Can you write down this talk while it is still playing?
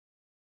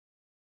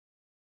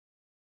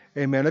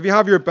Amen. If you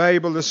have your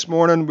Bible this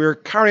morning, we're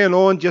carrying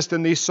on just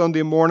in these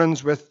Sunday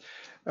mornings with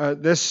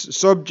this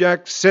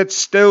subject, sit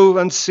still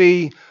and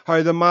see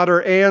how the matter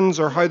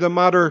ends or how the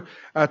matter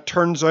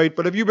turns out.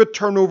 But if you would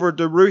turn over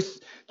to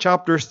Ruth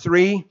chapter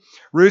 3,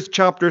 we're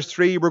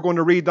going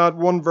to read that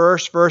one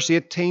verse, verse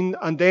 18.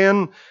 And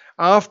then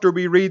after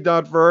we read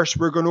that verse,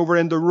 we're going over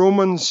into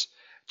Romans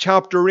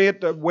chapter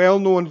 8, a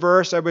well-known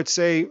verse. I would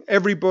say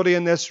everybody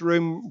in this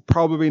room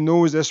probably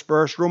knows this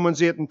verse,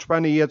 Romans 8 and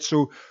 28.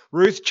 So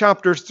Ruth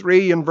chapter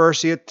 3 and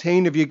verse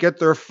 18, if you get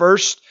there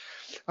first.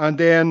 And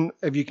then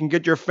if you can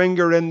get your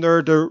finger in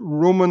there to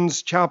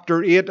Romans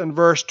chapter 8 and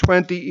verse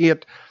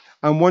 28.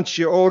 And once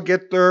you all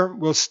get there,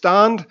 we'll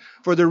stand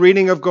for the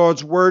reading of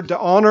God's word, to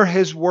honor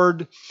his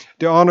word,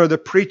 to honor the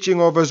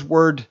preaching of his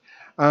word.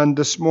 And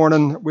this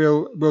morning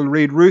we'll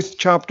read Ruth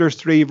chapter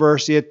 3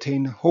 verse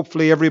 18.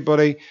 Hopefully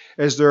everybody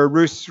is there.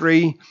 Ruth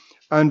 3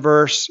 and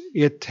verse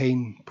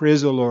 18.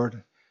 Praise the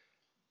Lord.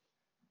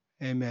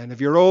 Amen. If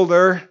you're all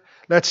there,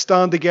 let's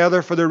stand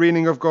together for the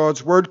reading of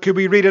God's word. Could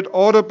we read it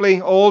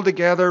audibly all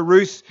together?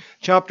 Ruth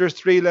chapter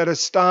 3, let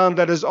us stand.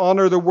 Let us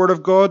honor the word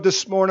of God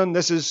this morning.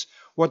 This is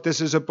what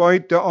this is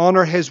about, to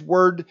honor his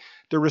word,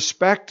 to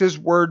respect his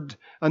word,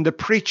 and the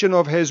preaching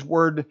of his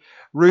word.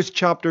 Ruth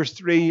chapter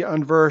 3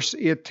 and verse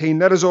 18.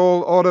 Let us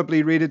all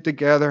audibly read it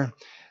together.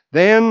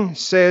 Then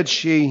said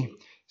she,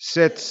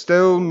 sit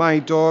still, my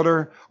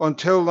daughter,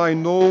 until I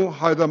know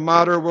how the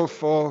matter will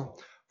fall.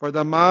 For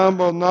the man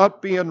will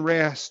not be in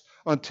rest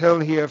until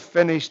he have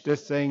finished the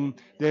thing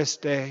this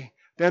day.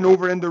 Then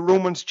over into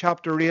Romans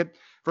chapter 8,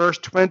 verse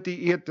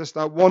 28. Just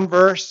that one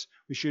verse.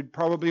 We should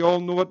probably all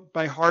know it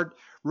by heart.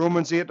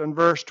 Romans 8 and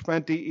verse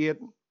 28.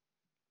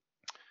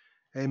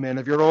 Amen.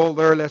 If you're all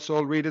there, let's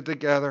all read it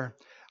together.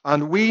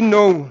 And we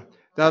know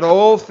that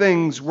all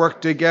things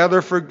work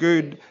together for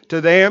good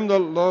to them that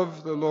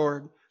love the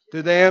Lord,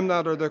 to them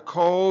that are the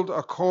called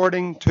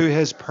according to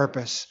his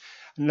purpose.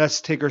 And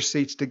let's take our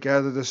seats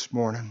together this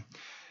morning.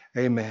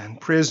 Amen.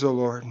 Praise the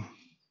Lord.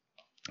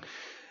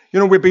 You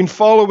know, we've been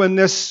following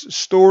this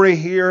story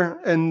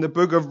here in the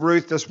book of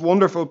Ruth, this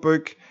wonderful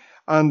book.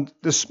 And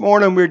this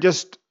morning we're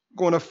just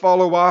going to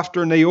follow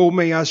after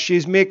Naomi as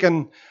she's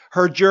making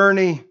her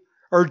journey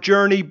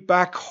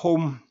back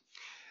home.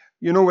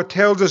 You know, it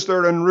tells us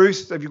there in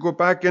Ruth, if you go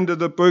back into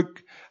the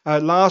book,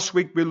 last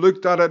week we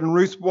looked at it in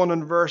Ruth 1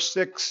 and verse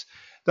 6,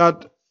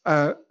 that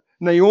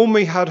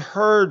Naomi had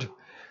heard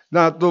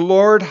that the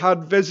Lord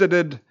had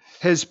visited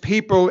his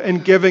people in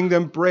giving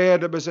them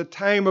bread. It was a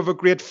time of a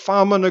great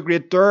famine, a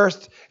great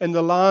dearth in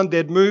the land.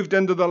 They'd moved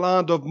into the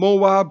land of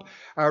Moab,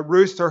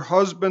 Ruth, her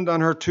husband,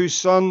 and her two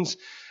sons.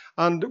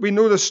 And we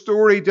know the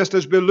story just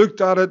as we looked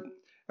at it.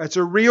 It's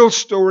a real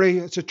story.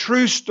 It's a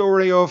true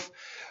story of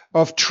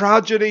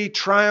tragedy,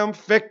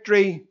 triumph,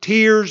 victory,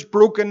 tears,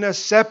 brokenness,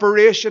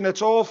 separation.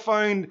 It's all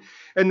found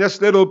in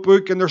this little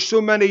book. And there's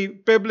so many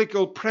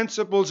biblical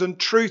principles and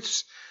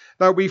truths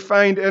that we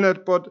find in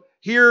it. But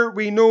here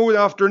we know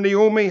after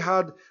Naomi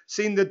had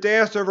seen the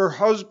death of her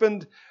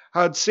husband,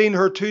 had seen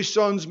her two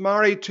sons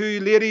marry two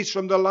ladies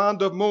from the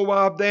land of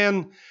Moab,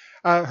 then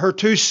her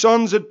two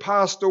sons had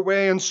passed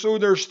away. And so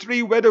there's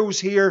three widows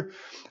here,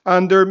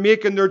 and they're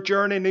making their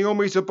journey.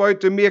 Naomi's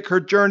about to make her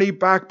journey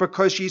back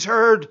because she's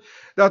heard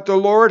that the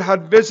Lord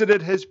had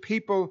visited his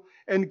people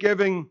in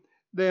giving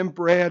them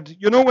bread.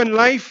 You know, in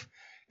life,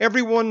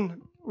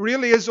 everyone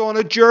really is on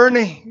a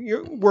journey.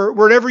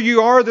 Wherever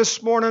you are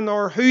this morning,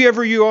 or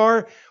whoever you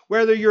are,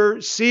 whether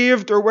you're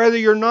saved or whether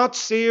you're not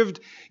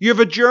saved, you have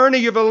a journey,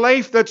 you have a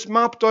life that's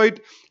mapped out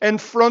in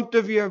front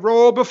of you. We're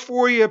all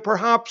before you,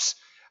 perhaps.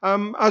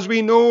 As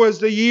we know, as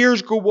the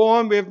years go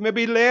on, we have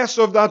maybe less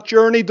of that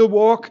journey to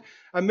walk.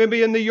 And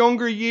maybe in the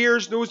younger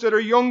years, those that are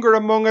younger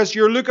among us,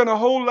 you're looking a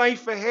whole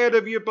life ahead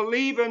of you,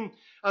 believing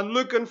and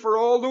looking for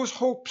all those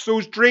hopes,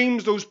 those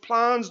dreams, those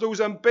plans, those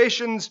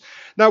ambitions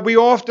that we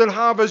often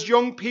have as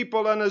young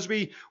people. And as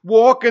we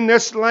walk in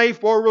this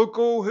life, where we'll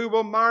go, who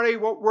will marry,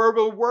 where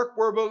we'll work,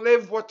 where we'll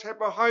live, what type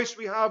of house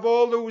we have,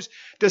 all those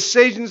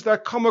decisions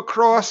that come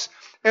across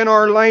in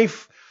our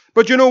life.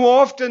 But you know,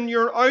 often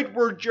your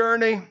outward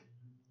journey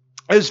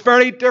is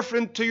very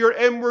different to your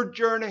inward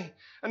journey.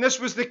 And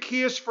this was the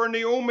case for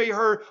Naomi.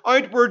 Her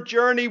outward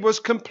journey was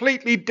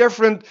completely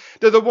different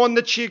to the one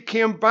that she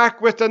came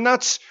back with. And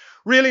that's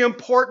really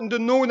important to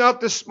know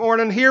that this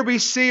morning. Here we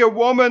see a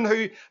woman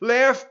who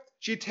left,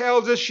 she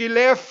tells us she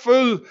left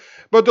full,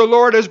 but the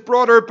Lord has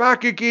brought her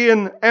back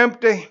again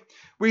empty.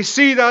 We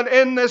see that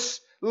in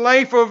this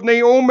life of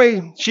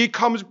Naomi. She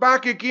comes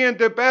back again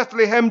to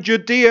Bethlehem,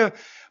 Judea,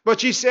 but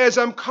she says,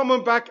 I'm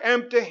coming back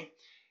empty.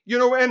 You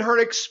know, in her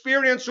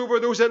experience over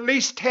those at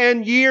least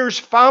 10 years,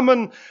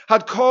 famine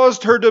had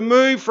caused her to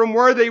move from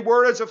where they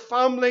were as a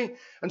family,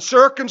 and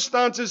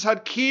circumstances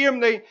had came.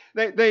 They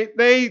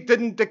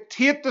didn't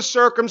dictate the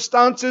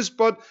circumstances,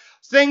 but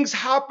things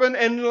happen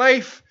in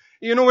life.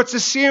 You know, it's the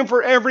same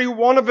for every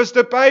one of us.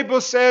 The Bible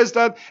says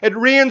that it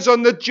rains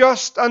on the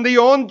just and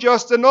the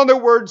unjust. In other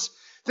words,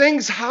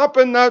 Things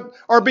happen that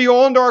are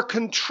beyond our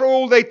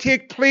control. They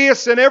take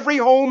place in every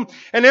home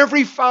and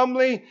every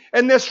family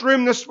in this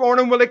room this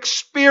morning will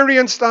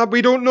experience that.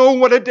 We don't know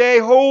what a day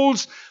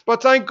holds,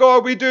 but thank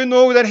God we do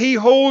know that He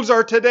holds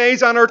our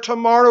todays and our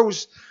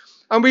tomorrows.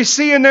 And we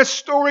see in this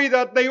story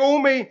that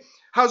Naomi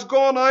has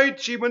gone out.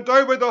 She went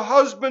out with a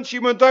husband. She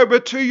went out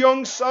with 2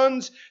 young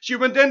sons. She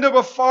went into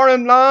a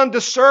foreign land.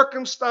 The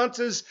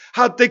circumstances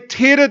had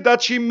dictated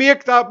that she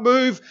make that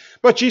move.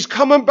 But she's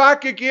coming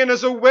back again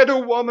as a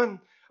widow woman.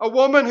 A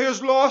woman who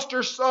has lost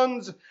her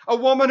sons. A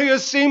woman who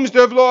seems to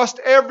have lost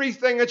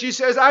everything. And she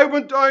says, I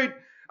went out.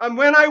 And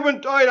when I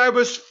went out, I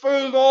was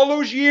full all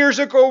those years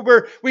ago,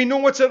 where we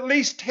know it's at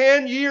least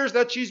 10 years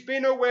that she's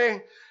been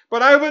away.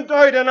 But I went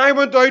out and I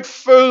went out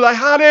full. I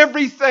had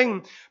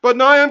everything. But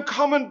now I'm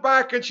coming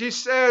back. And she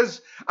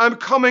says, I'm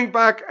coming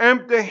back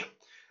empty.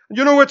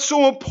 You know, it's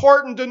so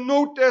important to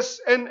note this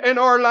in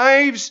our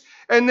lives,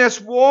 in this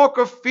walk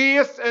of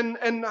faith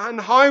and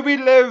how we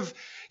live.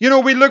 You know,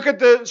 we look at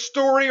the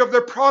story of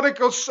the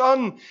prodigal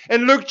son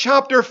in Luke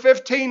chapter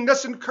 15.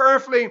 Listen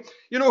carefully.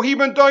 You know, he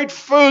went out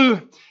full.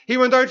 He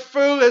went out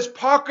full. His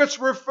pockets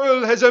were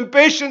full. His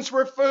ambitions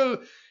were full.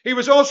 He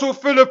was also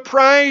full of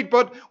pride,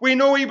 but we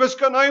know he was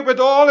going out with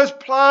all his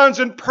plans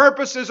and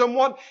purposes and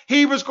what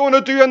he was going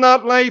to do in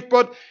that life,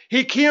 but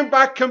he came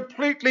back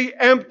completely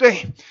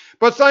empty.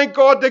 But thank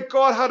God that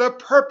God had a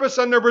purpose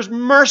and there was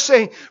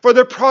mercy for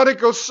the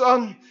prodigal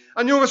son.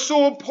 And you know, it's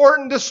so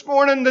important this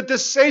morning, the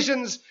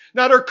decisions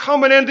that are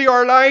coming into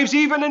our lives,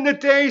 even in the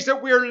days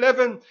that we're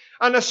living.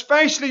 And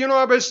especially, you know,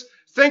 I was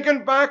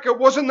thinking back, it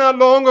wasn't that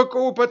long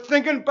ago, but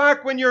thinking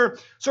back when you're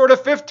sort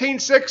of 15,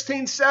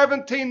 16,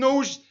 17,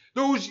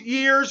 those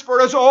years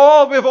for us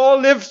all, we've all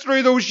lived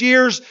through those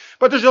years.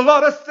 But there's a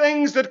lot of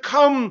things that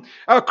come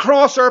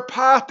across our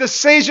path,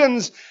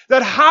 decisions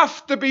that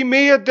have to be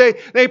made.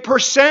 They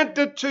present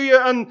it to you,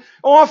 and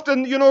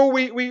often, you know,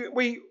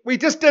 we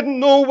just didn't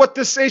know what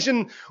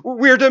decision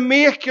we're to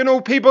make. You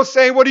know, people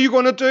say, what are you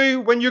going to do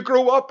when you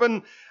grow up?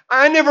 And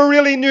I never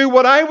really knew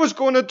what I was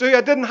going to do.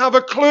 I didn't have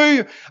a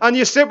clue. And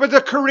you sit with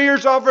a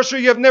careers officer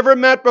you've never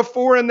met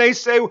before, and they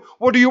say,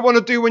 what do you want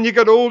to do when you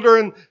get older?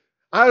 And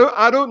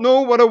I don't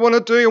know what I want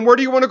to do. And where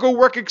do you want to go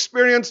work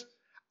experience?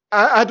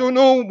 I don't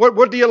know.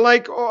 What do you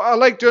like? Oh, I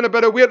like doing a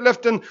bit of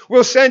weightlifting.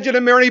 We'll send you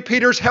to Mary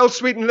Peter's Health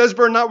Suite in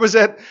Lisburn. That was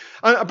it.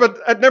 But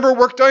it never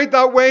worked out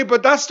that way.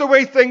 But that's the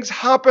way things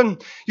happen.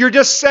 You're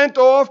just sent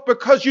off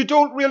because you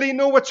don't really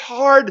know. It's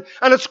hard.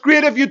 And it's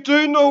great if you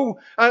do know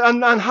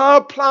and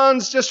have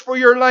plans just for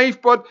your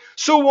life. But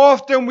so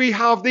often we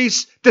have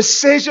these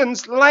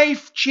decisions,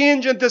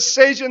 life-changing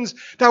decisions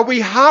that we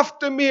have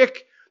to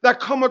make that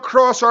come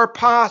across our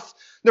path.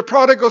 The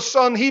prodigal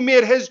son, he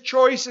made his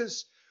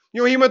choices.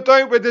 You know, he went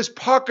out with his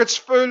pockets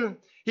full.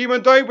 He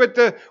went out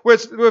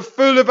with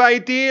full of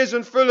ideas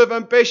and full of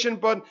ambition,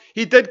 but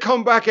he did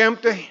come back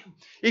empty.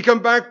 He came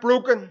back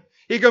broken.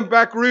 He came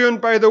back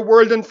ruined by the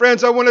world. And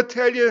friends, I want to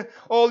tell you,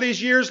 all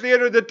these years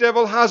later, the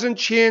devil hasn't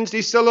changed.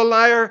 He's still a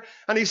liar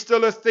and he's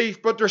still a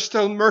thief, but there's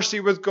still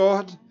mercy with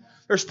God.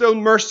 There's still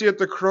mercy at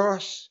the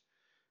cross.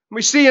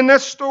 We see in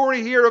this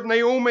story here of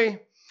Naomi,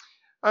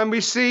 and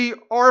we see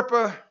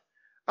Orpah,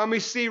 and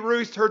we see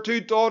Ruth, her 2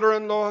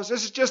 daughter-in-laws.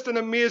 This is just an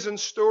amazing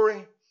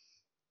story.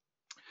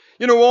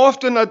 You know,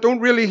 often I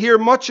don't really hear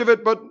much of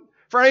it, but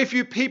very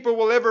few people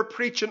will ever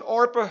preach on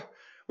Orpah.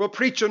 We'll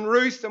preach on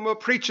Ruth and we'll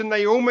preach on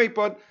Naomi,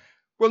 but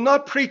we'll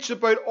not preach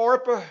about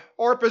Orpah.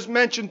 Orpah's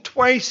mentioned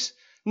twice,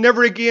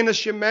 never again is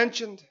she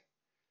mentioned.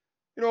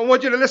 You know, I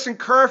want you to listen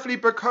carefully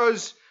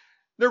because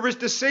there was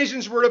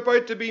decisions were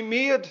about to be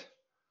made.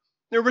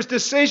 There was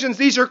decisions.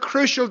 These are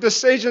crucial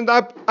decisions.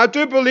 I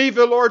do believe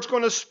the Lord's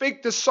going to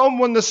speak to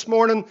someone this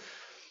morning,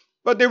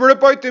 but they were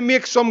about to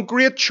make some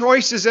great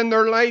choices in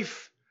their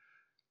life.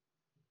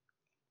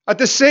 A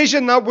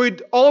decision that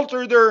would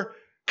alter their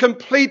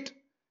complete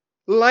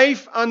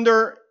life and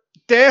their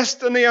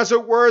destiny, as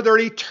it were, their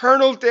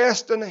eternal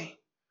destiny.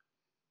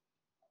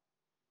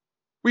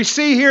 We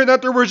see here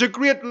that there was a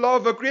great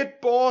love, a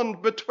great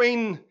bond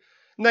between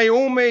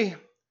Naomi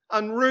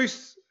and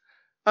Ruth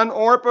and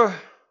Orpah.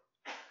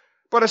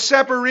 But a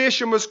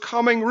separation was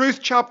coming. Ruth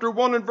chapter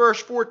 1 and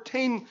verse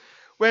 14,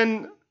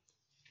 when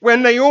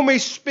Naomi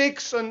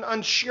speaks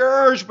and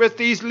shares with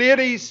these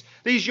ladies,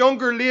 these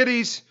younger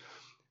ladies,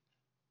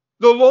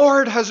 the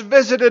Lord has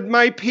visited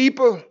my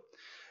people.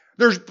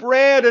 There's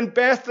bread in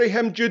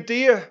Bethlehem,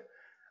 Judea.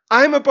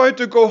 I'm about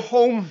to go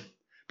home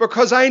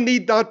because I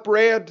need that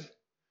bread.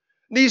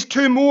 These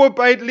 2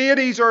 Moabite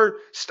ladies are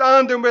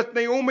standing with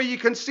Naomi. You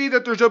can see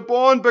that there's a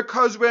bond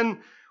because when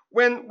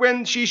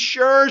she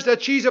shares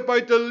that she's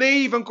about to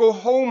leave and go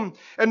home,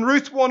 in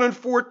Ruth 1 and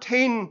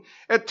 14,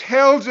 it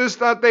tells us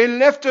that they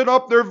lifted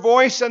up their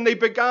voice and they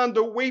began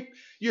to weep.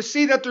 You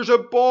see that there's a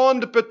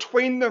bond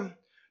between them.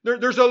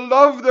 There's a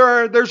love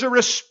there. There's a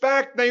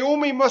respect.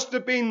 Naomi must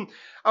have been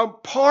a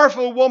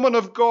powerful woman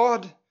of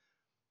God.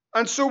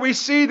 And so we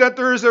see that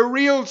there is a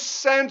real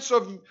sense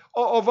of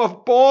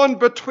bond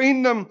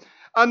between them.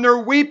 And they're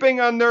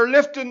weeping and they're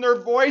lifting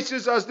their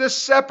voices as this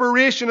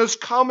separation is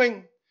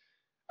coming.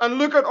 And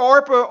look at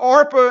Orpah.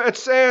 Orpah, it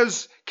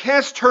says,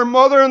 kissed her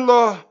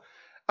mother-in-law.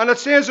 And it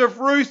says of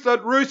Ruth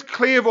that Ruth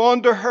clave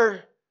onto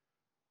her.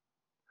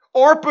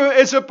 Orpah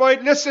is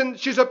about, listen,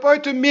 she's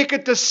about to make a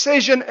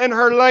decision in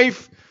her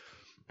life.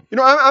 You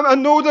know, I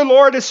know the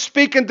Lord is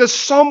speaking to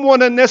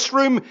someone in this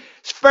room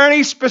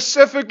very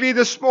specifically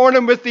this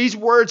morning with these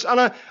words.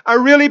 And I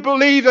really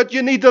believe that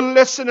you need to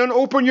listen and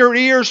open your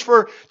ears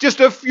for just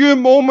a few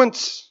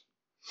moments.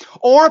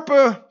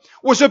 Orpah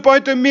was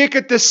about to make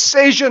a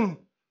decision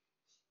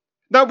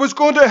that was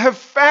going to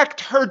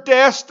affect her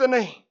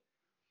destiny.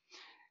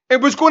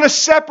 It was going to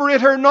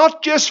separate her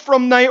not just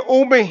from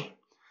Naomi,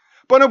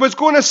 but it was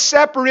going to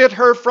separate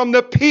her from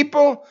the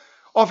people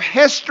of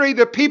history,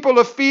 the people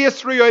of faith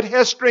throughout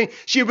history.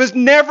 She was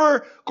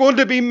never going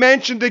to be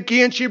mentioned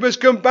again. She was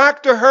going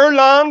back to her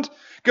land,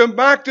 going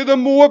back to the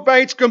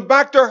Moabites, going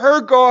back to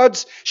her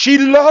gods. She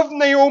loved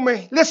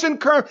Naomi. Listen,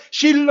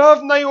 she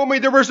loved Naomi.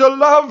 There was a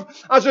love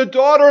as a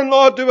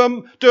daughter-in-law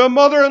to a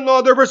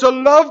mother-in-law. There was a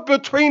love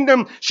between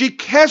them. She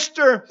kissed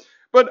her.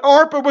 But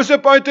Orpah was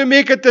about to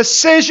make a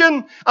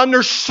decision, and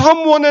there's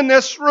someone in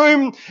this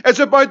room is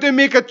about to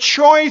make a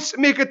choice,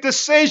 make a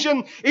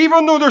decision,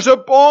 even though there's a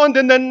bond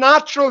in the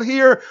natural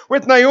here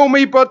with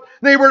Naomi, but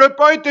they were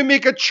about to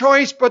make a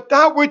choice, but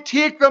that would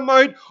take them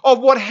out of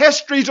what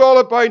history's all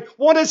about.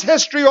 What is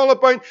history all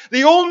about?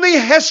 The only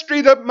history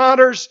that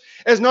matters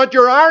is not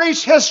your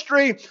Irish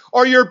history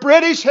or your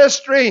British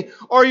history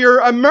or your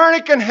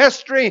American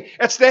history.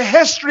 It's the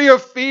history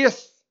of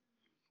faith.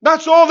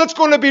 That's all that's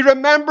going to be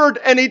remembered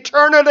in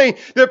eternity.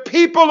 The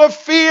people of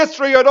faith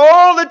throughout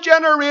all the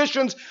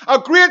generations. A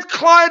great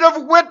cloud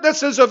of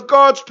witnesses of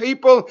God's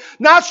people.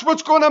 That's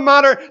what's going to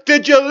matter.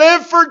 Did you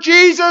live for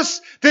Jesus?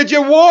 Did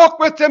you walk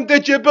with Him?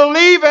 Did you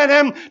believe in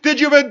Him? Did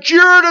you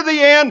endure to the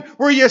end?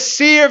 Were you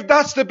saved?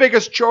 That's the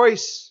biggest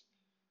choice.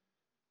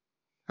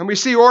 And we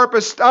see Orpah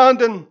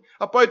standing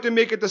about to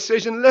make a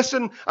decision.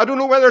 Listen, I don't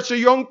know whether it's a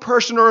young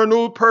person or an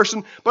old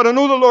person, but I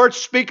know the Lord's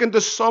speaking to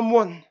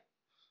someone.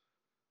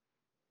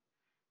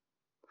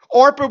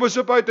 Orpah was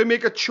about to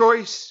make a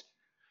choice.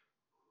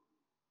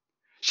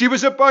 She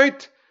was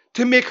about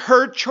to make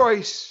her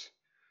choice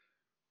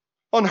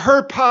on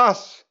her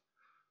path,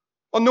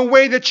 on the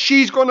way that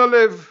she's going to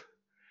live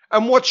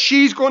and what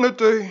she's going to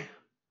do.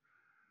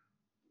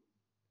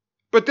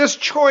 But this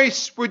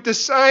choice would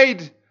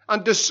decide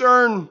and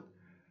discern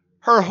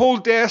her whole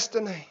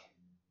destiny.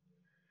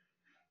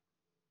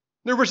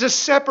 There was a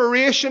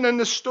separation in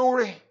the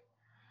story.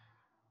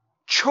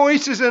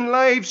 Choices in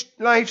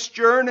life's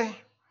journey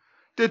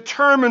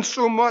determine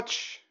so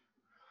much.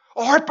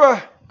 Orpah.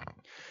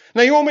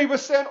 Naomi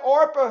was saying,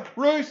 Orpah,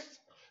 Ruth,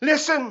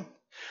 listen.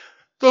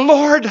 The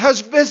Lord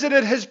has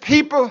visited His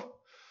people,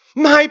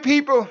 my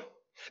people,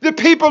 the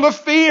people of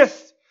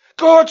faith,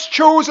 God's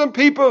chosen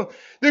people.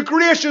 The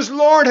gracious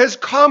Lord has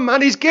come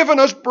and He's given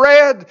us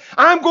bread.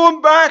 I'm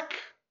going back.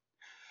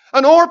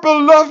 And Orpah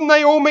loved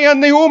Naomi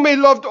and Naomi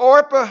loved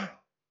Orpah.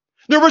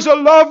 There was a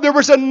love, there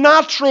was a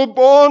natural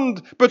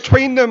bond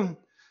between them.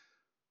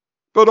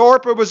 But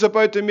Orpah was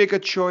about to make a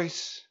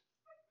choice.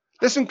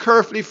 Listen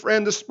carefully,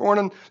 friend, this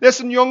morning.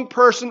 Listen, young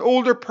person,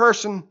 older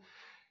person.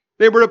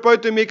 They were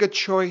about to make a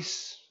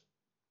choice.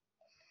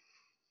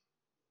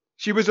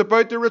 She was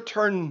about to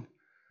return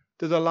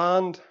to the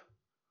land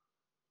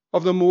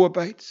of the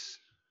Moabites.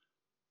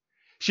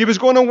 She was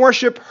going to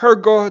worship her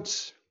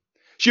gods.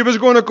 She was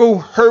going to go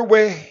her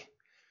way.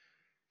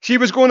 She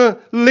was going to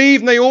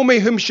leave Naomi,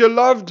 whom she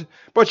loved,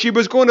 but she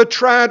was going to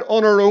try it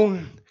on her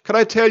own. Can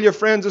I tell you,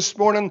 friends, this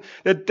morning,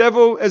 the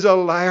devil is a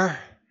liar.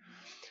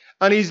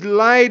 And he's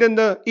lied in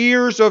the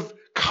ears of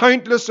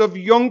countless of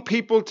young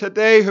people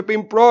today who've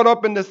been brought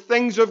up in the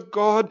things of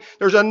God.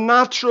 There's a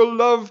natural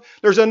love.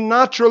 There's a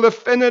natural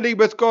affinity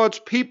with God's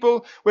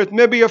people, with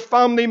maybe a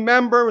family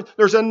member.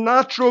 There's a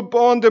natural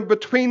bond in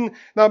between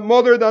that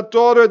mother, that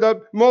daughter,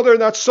 that mother,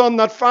 that son,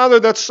 that father,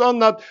 that son,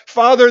 that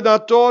father,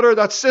 that daughter,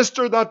 that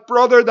sister, that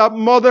brother, that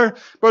mother.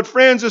 But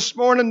friends, this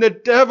morning, the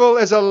devil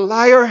is a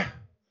liar.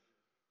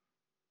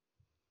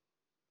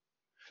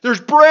 There's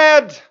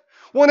bread.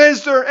 What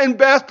is there in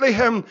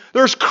Bethlehem?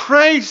 There's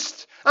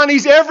Christ, and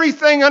He's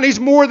everything, and He's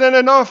more than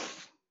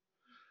enough.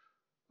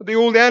 The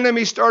old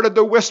enemy started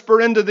to whisper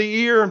into the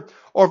ear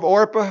of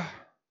Orpah.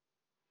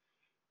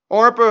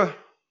 Orpah,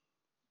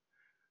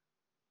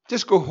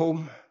 just go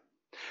home.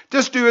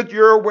 Just do it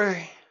your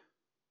way.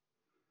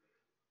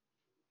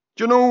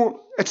 Do you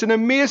know, it's an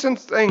amazing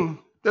thing.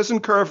 Listen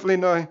carefully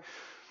now.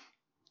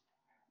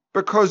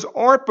 Because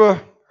Orpah,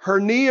 her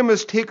name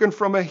is taken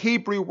from a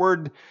Hebrew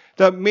word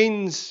that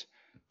means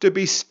to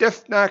be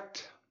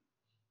stiff-necked.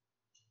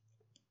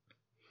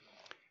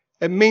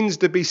 It means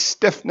to be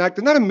stiff-necked.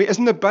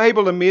 Isn't the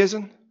Bible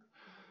amazing?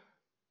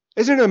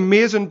 Isn't it an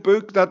amazing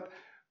book that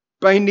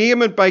by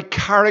name and by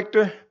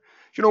character?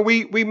 You know,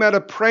 we met a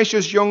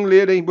precious young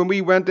lady when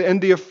we went to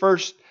India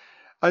first,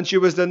 and she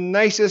was the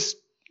nicest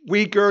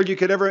wee girl you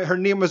could ever. Her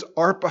name was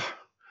Orpah.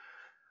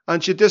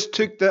 And she just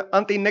took the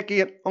Auntie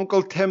Nikki and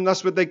Uncle Tim,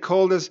 that's what they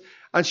called us.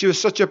 And she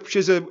was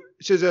she's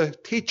a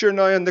teacher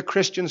now in the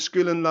Christian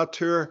school in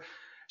Latour.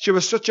 She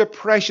was such a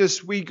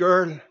precious wee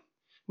girl.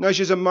 Now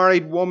she's a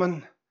married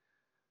woman.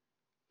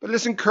 But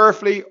listen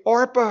carefully,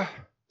 Orpah,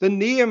 the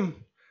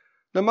name,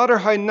 no matter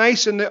how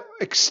nice in the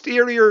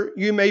exterior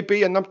you may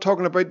be, and I'm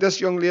talking about this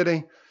young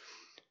lady,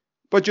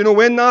 but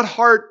in that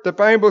heart, the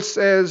Bible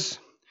says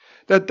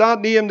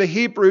that name, the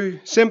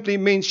Hebrew, simply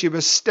means she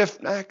was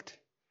stiff-necked.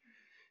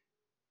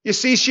 You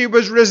see, she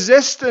was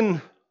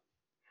resisting.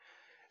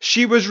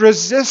 She was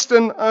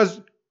resisting, as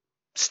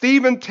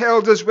Stephen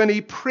tells us when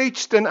he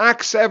preached in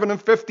Acts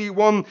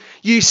 7:51,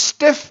 ye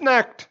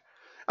stiff-necked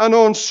and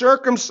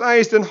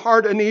uncircumcised in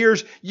heart and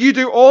ears, you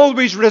do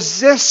always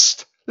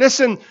resist.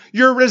 Listen,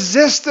 you're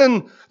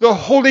resisting the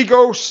Holy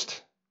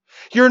Ghost.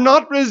 You're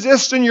not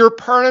resisting your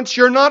parents.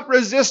 You're not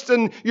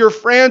resisting your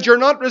friends. You're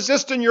not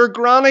resisting your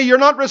granny. You're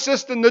not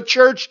resisting the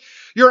church.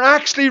 You're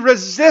actually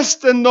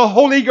resisting the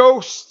Holy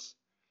Ghost.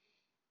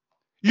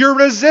 You're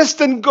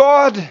resisting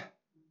God.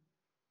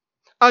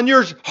 And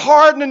you're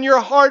hardening your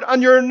heart,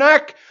 and your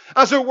neck,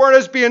 as it were,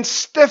 is being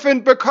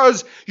stiffened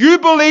because you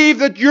believe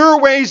that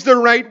your way's the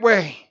right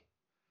way.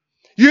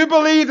 You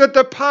believe that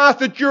the path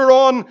that you're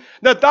on,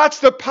 that's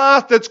the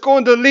path that's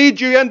going to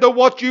lead you into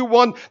what you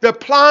want. The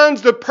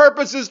plans, the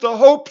purposes, the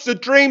hopes, the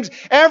dreams,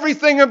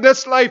 everything of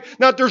this life.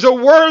 That there's a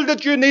world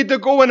that you need to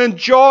go and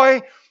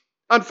enjoy.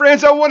 And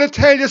friends, I want to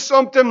tell you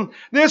something.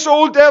 This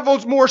old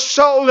devil's more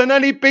subtle than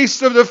any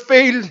beast of the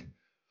field.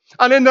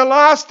 And in the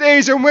last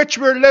days in which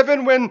we're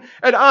living, when,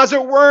 as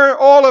it were,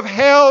 all of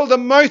hell, the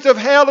mouth of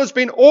hell has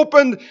been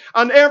opened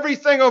and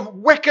everything of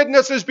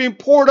wickedness has been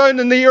poured out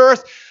in the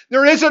earth,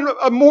 there isn't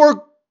a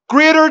more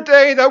greater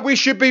day that we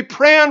should be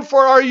praying for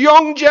our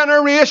young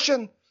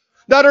generation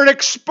that are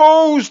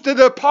exposed to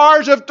the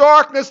powers of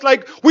darkness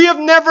like we have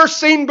never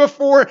seen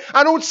before.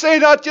 I don't say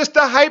that just to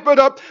hype it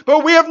up,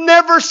 but we have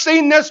never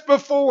seen this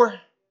before.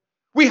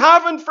 We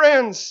haven't,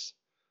 friends.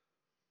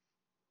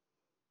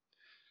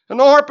 And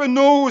Orpah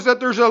knows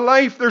that there's a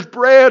life, there's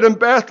bread in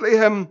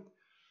Bethlehem.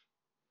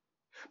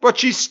 But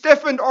she's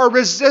stiffened or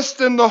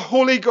resisting the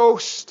Holy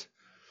Ghost.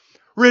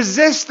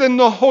 Resisting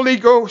the Holy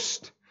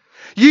Ghost.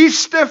 Ye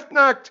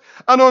stiff-necked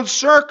and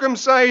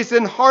uncircumcised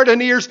in heart and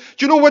ears. Do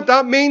you know what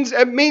that means?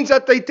 It means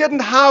that they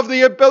didn't have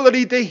the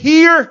ability to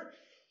hear.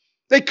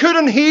 They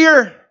couldn't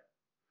hear.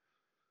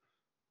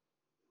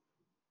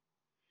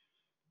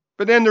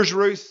 But then there's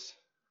Ruth.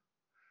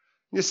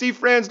 You see,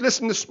 friends,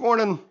 listen this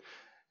morning.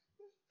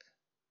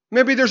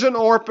 Maybe there's an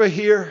Orpah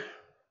here.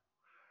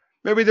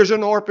 Maybe there's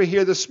an Orpah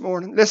here this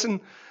morning. Listen,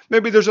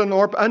 maybe there's an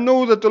Orpah. I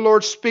know that the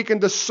Lord's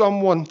speaking to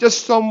someone,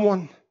 just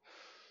someone.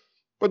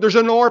 But there's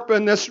an Orpah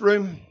in this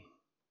room.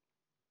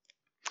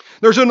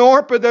 There's an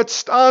Orpah that's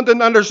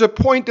standing, and there's a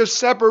point of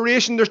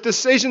separation. There's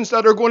decisions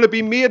that are going to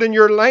be made in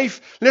your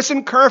life.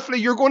 Listen carefully.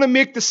 You're going to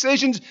make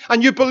decisions,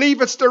 and you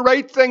believe it's the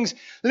right things.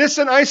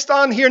 Listen, I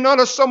stand here not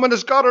as someone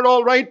who's got it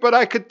all right, but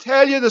I could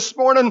tell you this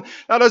morning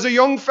that as a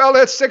young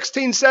fella at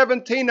 16,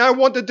 17, I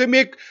wanted to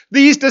make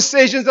these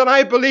decisions that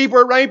I believe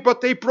were right,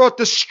 but they brought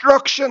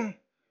destruction.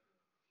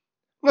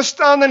 I'm not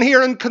standing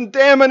here and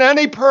condemning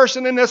any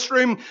person in this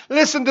room.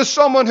 Listen to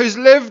someone who's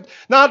lived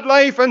that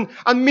life and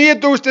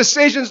made those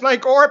decisions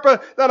like Orpah,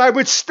 that I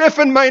would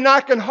stiffen my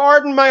neck and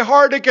harden my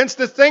heart against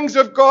the things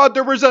of God.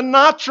 There was a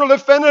natural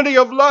affinity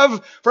of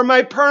love for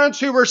my parents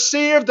who were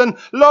saved and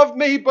loved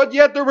me, but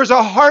yet there was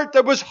a heart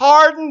that was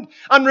hardened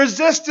and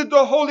resisted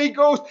the Holy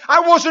Ghost. I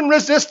wasn't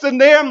resisting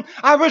them.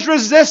 I was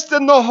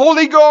resisting the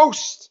Holy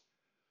Ghost.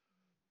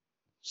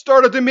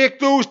 Started to make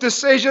those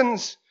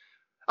decisions.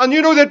 And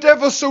you know the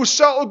devil's so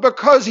subtle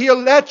because he'll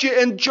let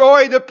you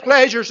enjoy the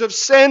pleasures of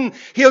sin.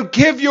 He'll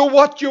give you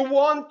what you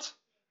want.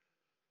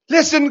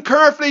 Listen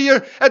carefully.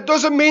 It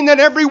doesn't mean that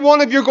every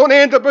one of you are going to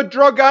end up a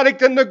drug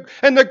addict in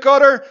the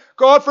gutter.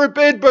 God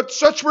forbid. But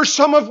such were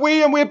some of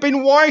we, and we've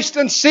been washed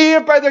and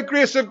saved by the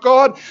grace of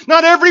God.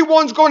 Not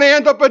everyone's going to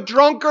end up a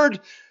drunkard.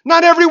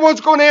 Not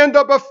everyone's going to end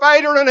up a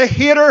fighter and a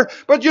hater.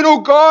 But you know,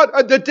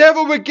 God, the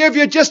devil will give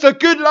you just a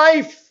good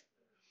life.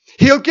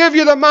 He'll give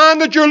you the man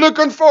that you're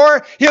looking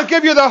for. He'll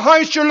give you the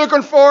house you're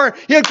looking for.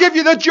 He'll give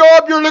you the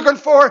job you're looking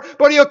for.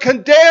 But he'll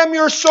condemn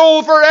your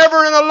soul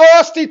forever in a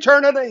lost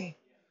eternity.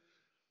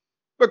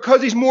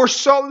 Because he's more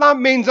subtle. That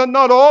means that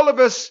not all of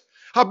us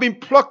have been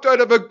plucked out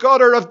of a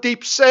gutter of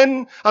deep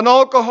sin and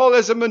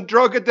alcoholism and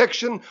drug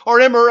addiction or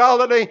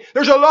immorality.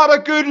 There's a lot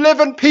of good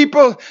living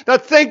people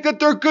that think that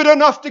they're good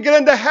enough to get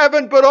into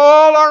heaven, but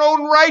all our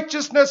own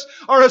righteousness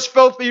are as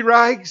filthy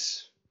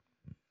rags.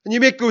 And you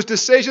make those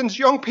decisions.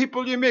 Young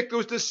people, you make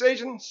those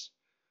decisions.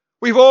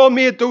 We've all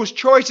made those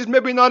choices.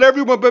 Maybe not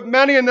everyone, but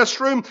many in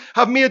this room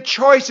have made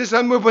choices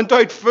and we went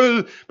out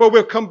full, but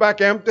we'll come back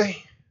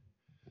empty.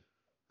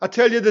 I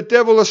tell you, the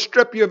devil will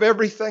strip you of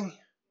everything.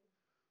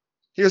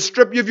 He'll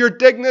strip you of your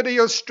dignity.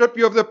 He'll strip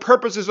you of the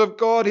purposes of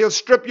God. He'll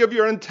strip you of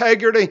your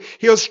integrity.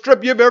 He'll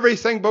strip you of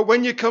everything. But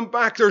when you come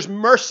back, there's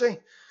mercy.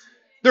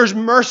 There's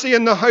mercy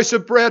in the house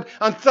of bread.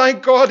 And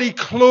thank God he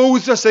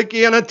clothes us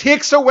again and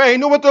takes away. You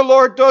know what the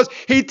Lord does?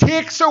 He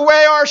takes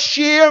away our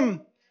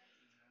shame.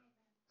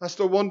 That's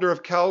the wonder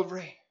of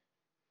Calvary.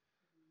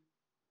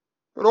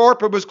 But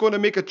Orpah was going to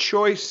make a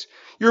choice.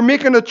 You're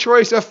making a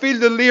choice. I feel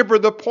to labour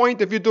the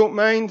point, if you don't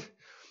mind.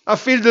 I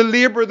feel to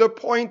labour the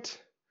point.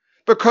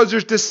 Because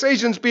there's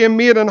decisions being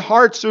made in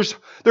hearts.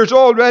 There's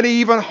already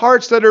even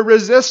hearts that are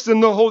resisting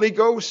the Holy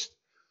Ghost.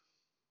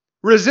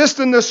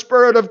 Resisting the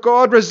Spirit of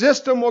God.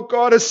 Resisting what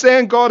God is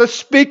saying. God is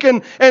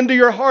speaking into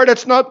your heart.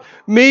 It's not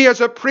me as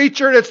a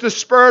preacher. It's the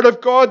Spirit of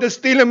God that's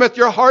dealing with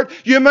your heart.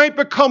 You might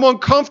become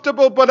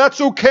uncomfortable, but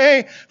that's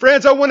okay.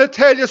 Friends, I want to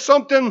tell you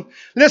something.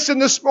 Listen,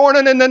 this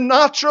morning in the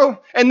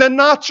natural,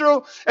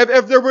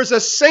 if there was a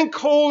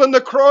sinkhole in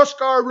the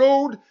Crossgar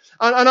Road,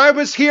 and I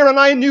was here and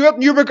I knew it,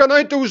 and you were going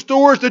out those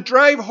doors to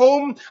drive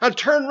home and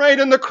turn right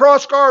in the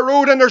Crossgar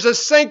Road, and there's a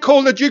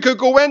sinkhole that you could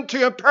go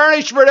into and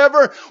perish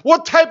forever.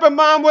 What type of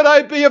man would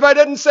I be if I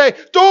didn't say,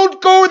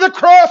 don't go the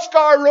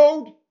Crossgar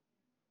Road?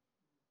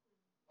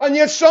 And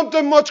yet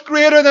something much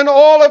greater than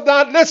all of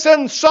that.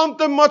 Listen,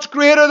 something much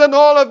greater than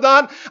all of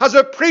that. As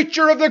a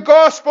preacher of the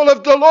gospel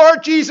of the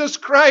Lord Jesus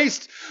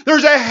Christ,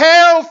 there's a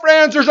hell,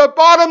 friends. There's a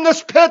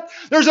bottomless pit.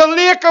 There's a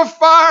lake of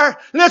fire.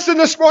 Listen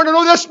this morning.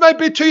 Oh, this might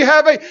be too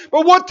heavy.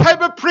 But what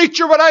type of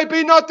preacher would I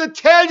be not to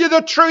tell you the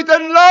truth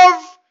in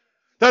love?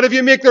 That if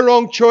you make the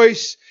wrong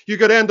choice, you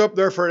could end up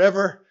there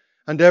forever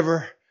and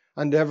ever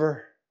and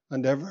ever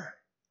and ever.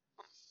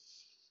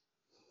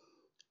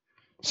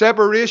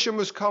 Separation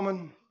was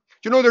coming.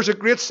 Do you know there's a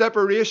great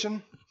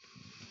separation?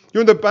 You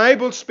know, the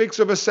Bible speaks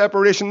of a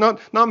separation.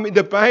 Not me.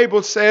 The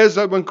Bible says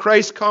that when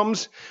Christ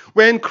comes,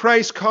 when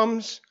Christ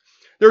comes,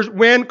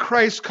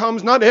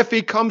 not if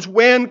He comes,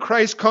 when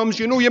Christ comes.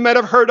 You know, you might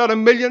have heard that a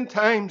million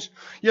times.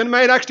 You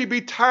might actually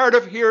be tired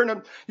of hearing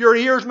it. Your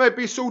ears might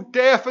be so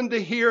deafened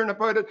to hearing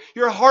about it.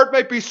 Your heart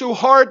might be so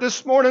hard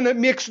this morning it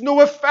makes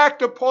no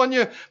effect upon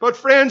you. But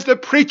friends, the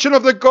preaching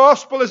of the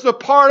gospel is the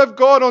power of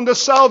God unto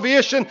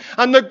salvation,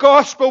 and the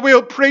gospel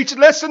we'll preach.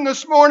 Listen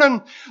this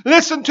morning.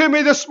 Listen to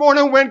me this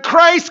morning. When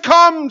Christ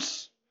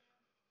comes,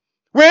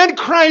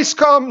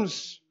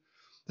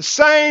 the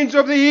signs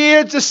of the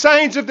age, the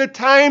signs of the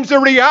times, the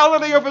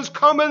reality of His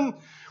coming.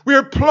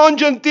 We're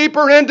plunging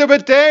deeper into a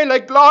day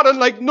like Lot and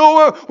like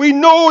Noah. We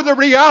know the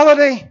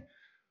reality.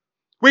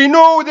 We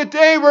know the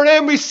day we're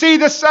in. We see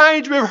the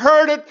signs. We've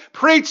heard it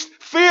preached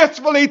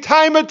faithfully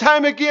time and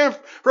time again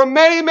from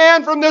many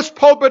men from this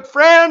pulpit.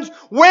 Friends,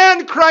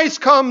 when Christ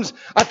comes,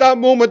 at that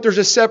moment there's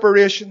a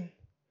separation.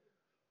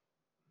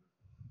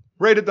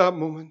 Right at that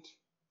moment.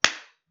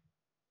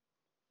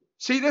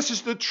 See, this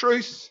is the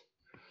truth.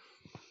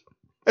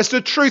 It's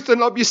the truth in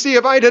love. You see,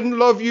 if I didn't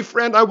love you,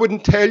 friend, I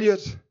wouldn't tell you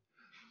it.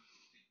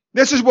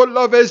 This is what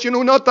love is. You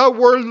know, not that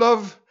world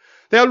love.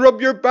 They'll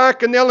rub your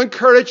back and they'll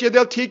encourage you.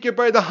 They'll take you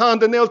by the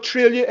hand and they'll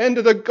trail you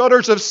into the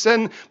gutters of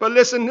sin. But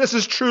listen, this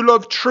is true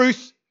love.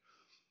 Truth.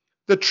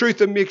 The truth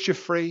that makes you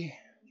free.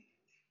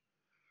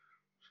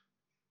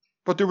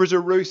 But there was a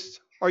Ruth.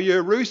 Are you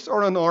a Ruth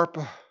or an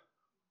Orpah?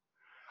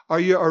 Are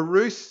you a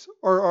Ruth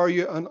or are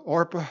you an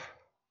Orpah?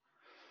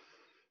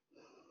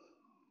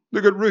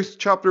 Look at Ruth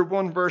chapter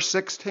 1 verse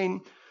 16.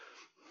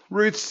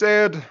 Ruth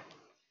said,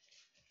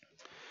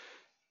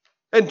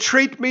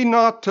 entreat me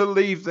not to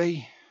leave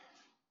thee,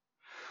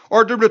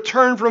 or to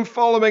return from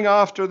following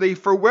after thee.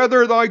 For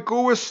whither thou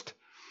goest,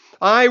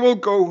 I will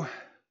go.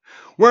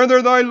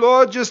 Whether thou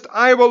lodgest,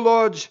 I will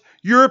lodge.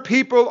 Your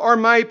people are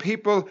my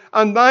people,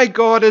 and thy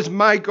God is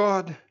my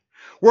God.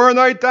 Where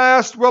thou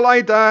diest, will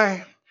I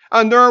die,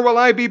 and there will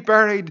I be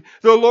buried.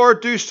 The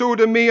Lord do so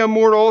to me, and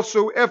more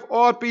also. If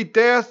aught be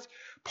death,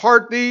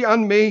 part thee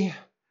and me.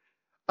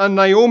 And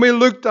Naomi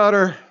looked at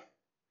her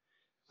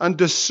and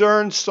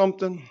discerned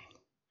something.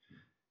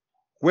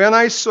 When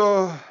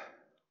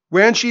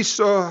she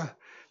saw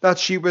that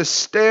she was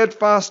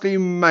steadfastly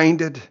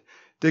minded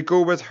to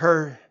go with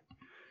her,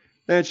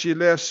 then she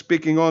left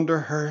speaking unto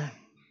her.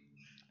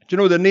 Do you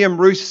know the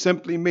name Ruth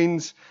simply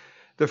means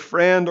the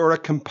friend or a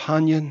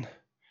companion?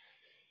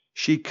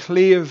 She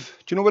clave.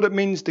 Do you know what it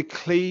means to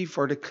cleave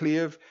or to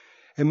clave?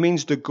 It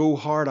means to go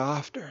hard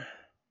after.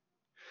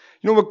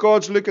 You know what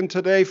God's looking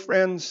today,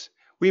 friends?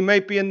 We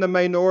might be in the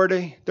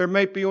minority. There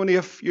might be only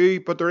a few,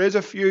 but there is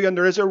a few and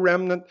there is a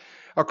remnant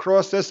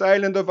across this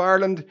island of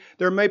Ireland.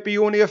 There might be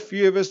only a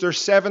few of us. There's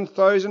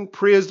 7,000.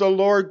 Praise the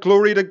Lord.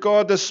 Glory to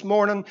God this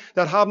morning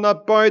that have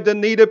not bowed the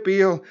knee to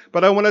Baal.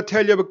 But I want to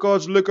tell you what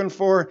God's looking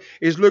for.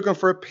 He's looking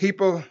for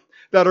people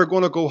that are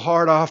going to go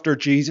hard after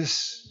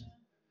Jesus.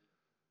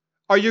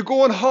 Are you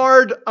going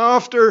hard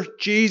after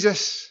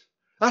Jesus?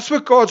 That's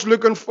what God's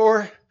looking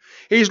for.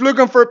 He's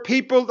looking for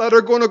people that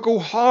are going to go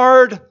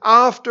hard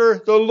after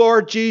the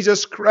Lord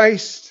Jesus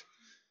Christ.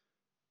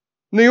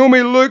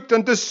 Naomi looked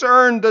and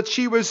discerned that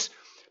she was,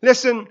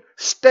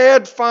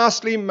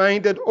 steadfastly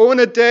minded. Oh, in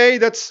a day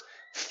that's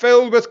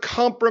filled with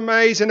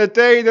compromise, in a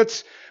day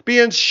that's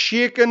being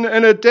shaken,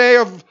 in a day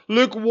of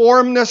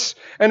lukewarmness,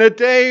 in a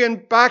day in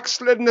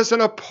backslidness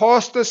and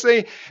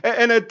apostasy,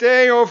 in a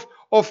day of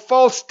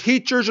false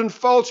teachers and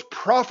false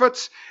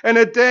prophets, in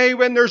a day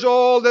when there's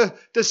all the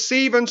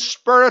deceiving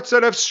spirits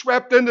that have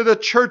swept into the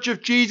church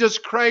of Jesus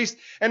Christ,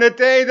 in a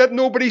day that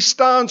nobody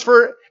stands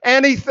for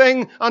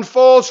anything and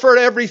falls for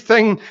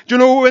everything. Do you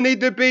know who we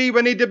need to be?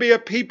 We need to be a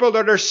people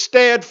that are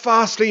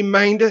steadfastly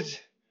minded.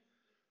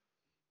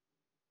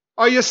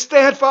 Are you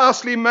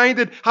steadfastly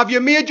minded? Have you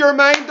made your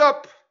mind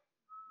up?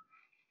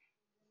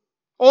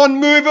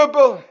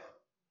 Unmovable,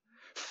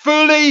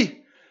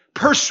 fully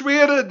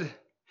persuaded.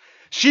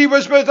 She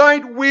was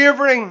without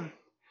wavering.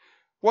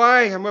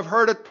 Why? And we've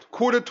heard it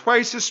quoted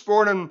twice this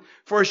morning.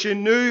 For I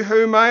know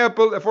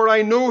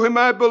whom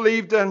I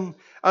believed in,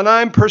 and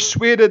I'm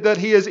persuaded that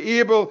he is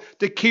able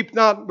to keep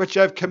that which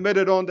I've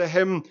committed unto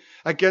him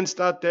against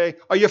that day.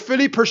 Are you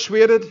fully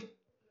persuaded?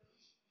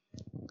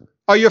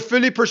 Are you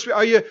fully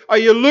persuaded? Are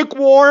you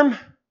lukewarm?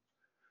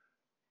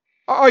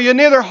 Are you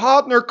neither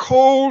hot nor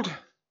cold?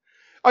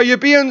 Are you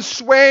being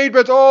swayed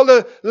with all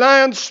the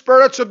lion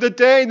spirits of the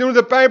day? You know,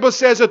 the Bible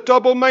says a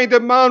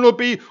double-minded man will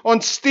be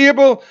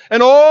unstable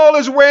in all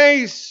his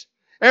ways.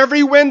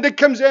 Every wind that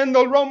comes in,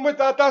 they'll run with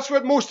that. That's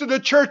what most of the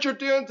church are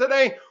doing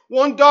today.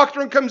 One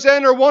doctrine comes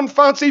in or one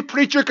fancy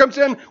preacher comes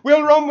in,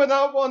 we'll run with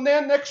that one.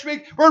 Then next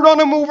week, we're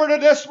running over to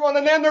this one,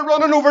 and then they're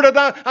running over to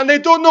that, and they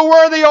don't know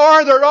where they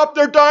are. They're up,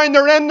 they're down,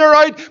 they're in, they're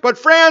out. But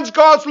friends,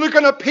 God's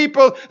looking at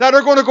people that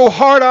are going to go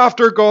hard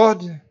after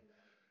God.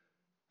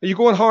 Are you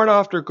going hard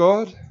after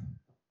God?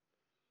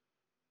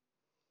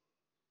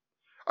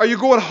 Are you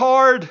going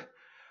hard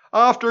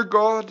after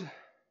God?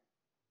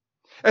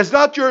 Is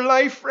that your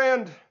life,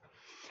 friend?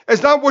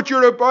 Is that what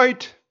you're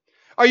about?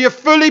 Are you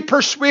fully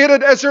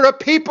persuaded? Is there a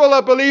people,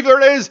 I believe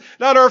there is,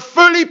 that are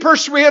fully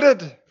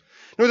persuaded? You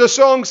know, the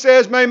song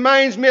says, my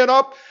mind's made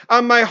up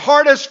and my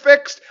heart is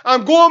fixed.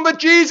 I'm going with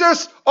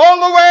Jesus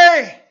all the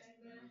way.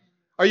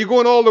 Are you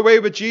going all the way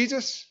with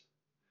Jesus?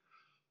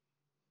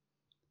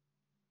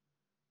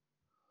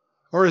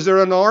 Or is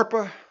there an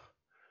ARPA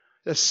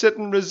that's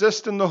sitting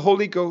resisting the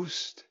Holy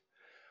Ghost,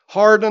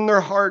 hard in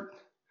their heart,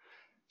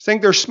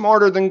 think they're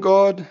smarter than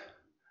God?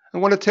 I'm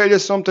going to tell you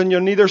something.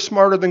 You're neither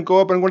smarter than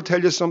God, but I'm going to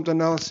tell you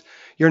something else.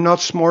 You're not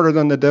smarter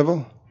than the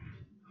devil.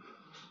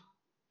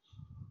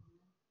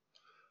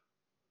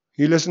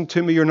 You listen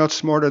to me, you're not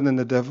smarter than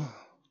the devil.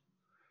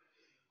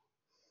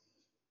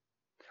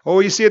 Oh,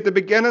 you see at the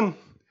beginning,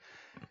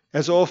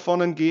 it's all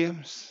fun and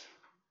games.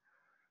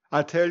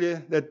 I tell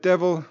you, the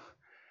devil,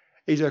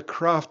 he's a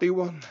crafty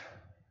one.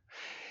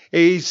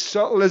 He's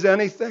subtle as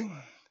anything.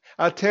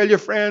 I tell you,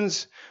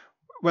 friends,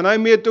 when I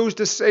made those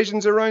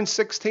decisions around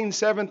 16,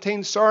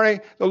 17, sorry,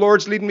 the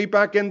Lord's leading me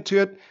back into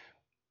it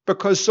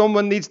because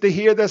someone needs to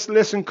hear this.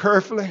 Listen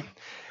carefully.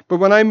 But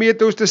when I made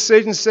those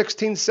decisions,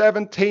 16,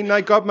 17, I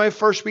got my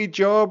first wee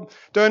job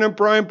down in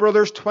Brown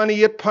Brothers,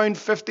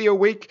 £28.50 a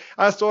week.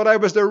 I thought I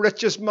was the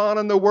richest man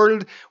in the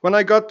world. When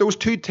I got those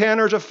 2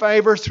 tenors, a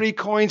fiver, 3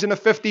 coins, and a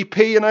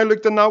 50p, and I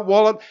looked in that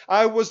wallet,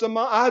 I was the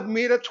man. I had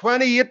made it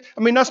 28.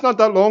 I mean, that's not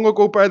that long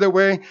ago, by the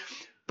way.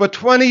 But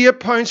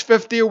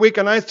 £28.50 a week,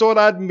 and I thought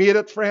I'd made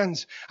it,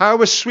 friends. I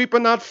was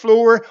sweeping that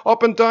floor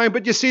up and down.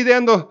 But you see,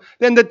 then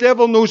the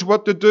devil knows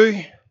what to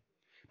do,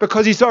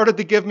 because he started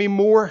to give me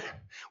more.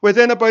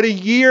 Within about a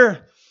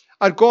year,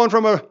 I'd gone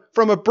from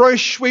a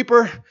brush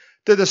sweeper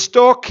to the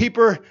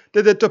storekeeper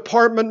to the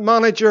department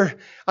manager,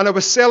 and I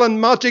was selling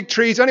magic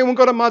trees. Anyone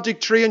got a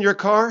magic tree in your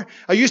car?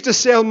 I used to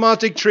sell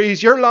magic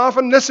trees. You're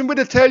laughing. Listen, we're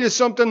to tell you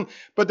something,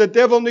 but the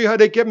devil knew how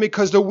to get me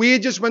because the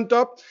wages went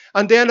up.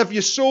 And then if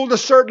you sold a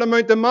certain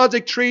amount of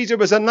magic trees, it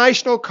was a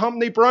national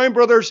company, Brown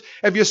Brothers.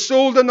 If you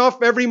sold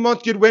enough every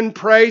month, you'd win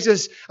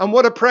prizes. And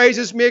what do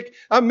prizes make?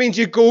 That means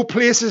you go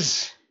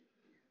places.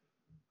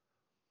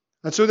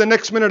 And so the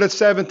next minute at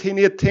 17,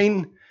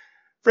 18,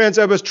 friends,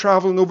 I was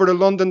traveling over to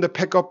London to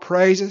pick up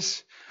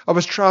prizes. I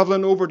was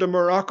traveling over to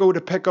Morocco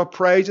to pick up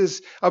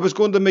prizes. I was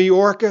going to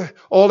Mallorca,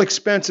 all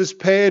expenses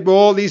paid, with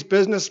all these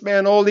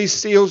businessmen, all these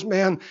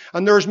salesmen.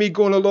 And there's me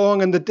going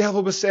along, and the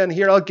devil was saying,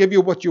 here, I'll give you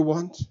what you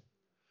want.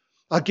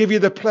 I'll give you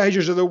the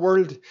pleasures of the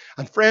world.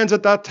 And friends,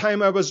 at that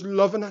time, I was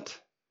loving it.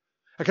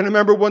 I can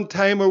remember one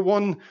time I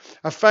won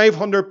a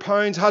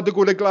 £500, had to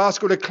go to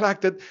Glasgow to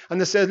collect it,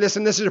 and they said,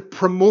 listen, this is a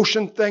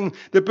promotion thing.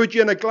 They put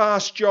you in a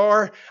glass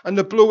jar and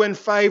they blow in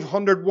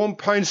 500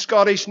 £1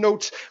 Scottish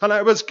notes, and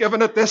I was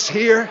given it this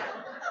here.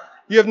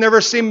 You've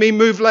never seen me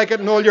move like it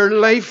in all your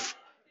life.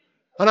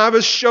 And I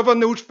was shoving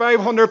those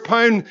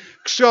 £500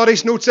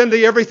 Scottish notes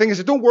into everything. I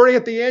said, don't worry,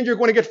 at the end you're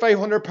going to get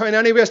 £500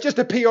 anyway. It's just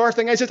a PR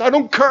thing. I said, I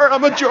don't care,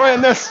 I'm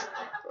enjoying this.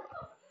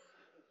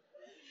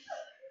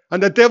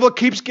 And the devil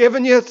keeps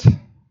giving you it.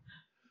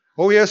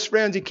 Oh yes,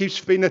 friends, he keeps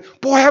feeding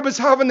it. Boy, I was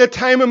having the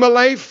time of my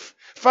life.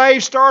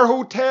 5-star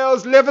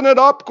hotels, living it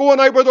up, going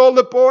out with all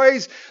the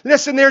boys.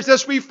 Listen, there's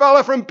this wee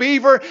fella from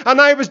Beaver,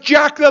 and I was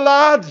Jack the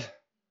lad.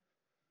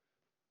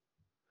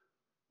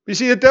 You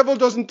see, the devil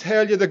doesn't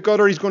tell you the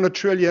gutter he's going to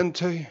trail you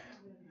into.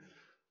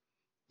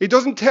 He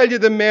doesn't tell you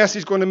the mess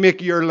he's going to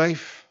make of your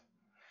life.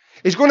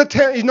 He's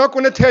not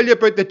going to tell you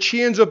about the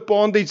chains of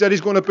bondage that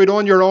he's going to put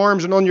on your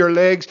arms and on your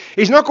legs.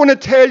 He's not going to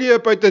tell you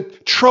about the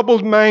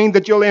troubled mind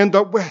that you'll end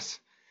up with.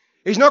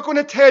 He's not going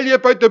to tell you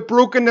about the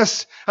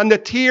brokenness and the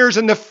tears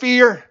and the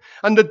fear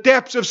and the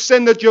depths of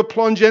sin that you'll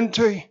plunge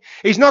into.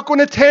 He's not going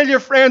to tell you,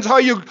 friends,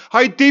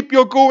 how deep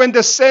you'll go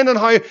into sin and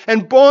how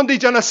in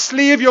bondage and a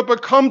slave you'll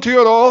become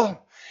to it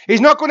all.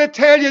 He's not going to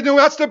tell you, no,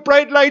 that's the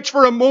bright lights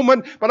for a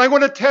moment. But I'm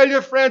going to tell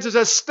you, friends, it's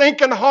a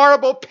stinking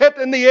horrible pit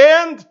in the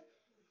end.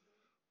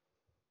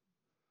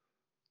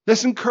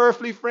 Listen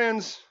carefully,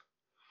 friends.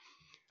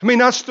 I mean,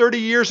 that's 30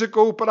 years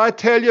ago, but I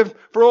tell you,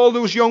 for all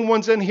those young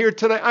ones in here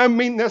today, I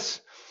mean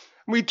this.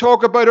 We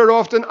talk about it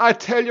often. I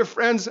tell you,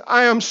 friends,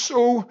 I am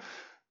so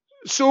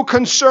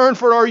concerned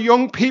for our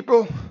young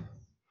people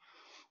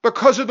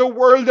because of the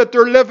world that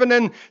they're living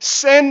in.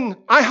 Sin,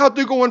 I had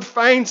to go and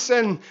find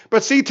sin.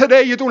 But see,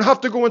 today you don't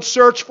have to go and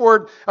search for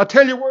it. I'll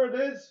tell you where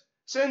it is.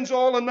 Sin's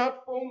all on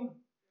that phone.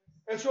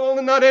 It's all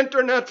on that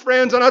internet,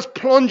 friends, and that's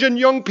plunging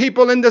young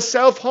people into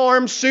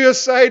self-harm,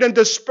 suicide, and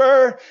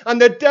despair.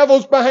 And the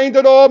devil's behind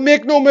it all.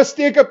 Make no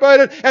mistake about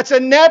it. It's a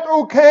net,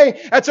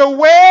 okay? It's a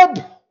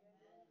web.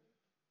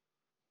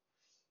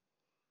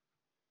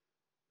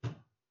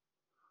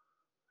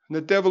 And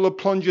the devil will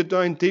plunge you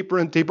down deeper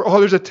and deeper. Oh,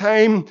 there's a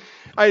time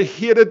I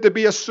hated to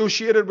be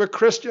associated with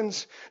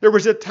Christians. There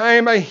was a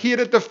time I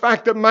hated the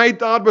fact that my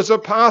dad was a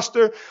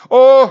pastor.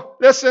 Oh,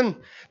 listen,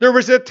 there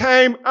was a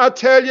time, I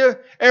tell you,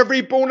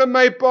 every bone in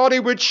my body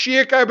would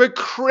shake. I would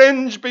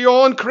cringe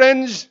beyond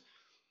cringe.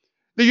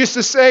 They used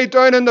to say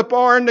down in the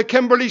bar, in the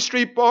Kimberley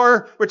Street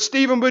bar, which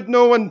Stephen would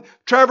know and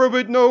Trevor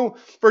would know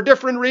for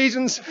different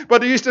reasons,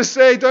 but they used to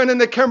say down in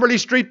the Kimberley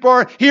Street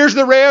bar, here's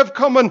the Rev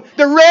coming.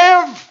 The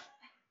Rev!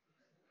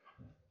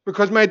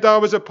 Because my dad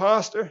was a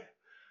pastor.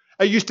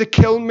 It used to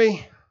kill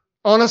me.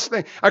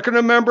 Honestly. I can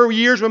remember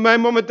years when my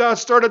mum and dad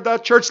started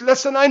that church.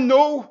 Listen, I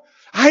know.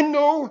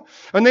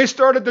 And they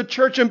started the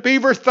church in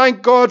Beaver.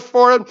 Thank God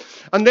for it.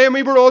 And then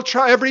we were all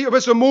it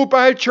was a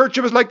mobile church.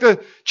 It was like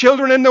the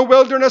children in the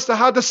wilderness. They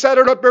had to set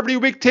it up every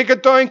week, take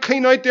it down,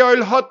 clean out the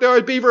old hut, the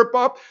old Beaver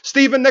bop.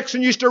 Stephen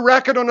Nixon used to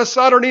wreck it on a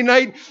Saturday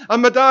night.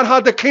 And my dad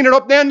had to clean it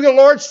up. Then the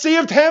Lord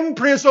saved him.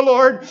 Praise the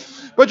Lord.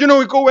 But you know,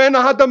 we go in,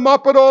 I had to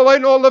mop it all out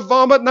and all the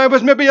vomit, and I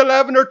was maybe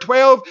 11 or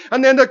 12,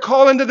 and then they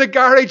call into the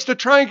garage to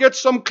try and get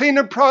some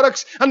cleaning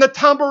products, and the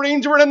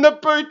tambourines were in the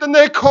boot, and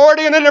the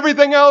accordion and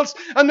everything else,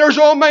 and there's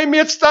all my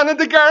mates standing in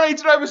the garage,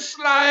 and I was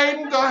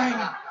sliding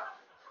down.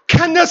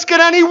 Can this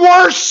get any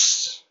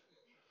worse?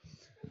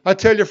 I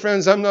tell you,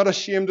 friends, I'm not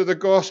ashamed of the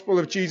gospel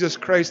of Jesus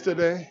Christ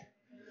today.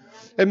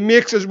 It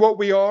makes us what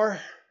we are.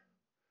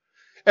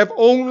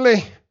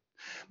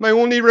 My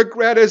only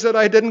regret is that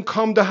I didn't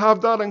come to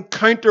have that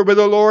encounter with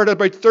the Lord at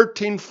about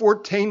 13,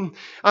 14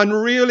 and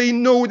really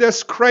know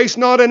this Christ,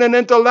 not in an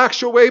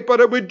intellectual way,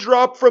 but it would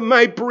drop from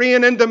my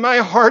brain into my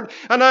heart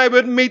and I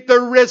would meet the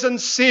risen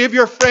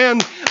Savior,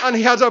 friend. And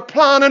He has a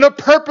plan and a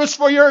purpose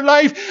for your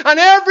life. And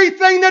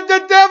everything that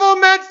the devil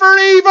meant for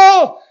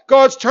evil,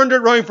 God's turned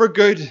it around for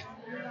good.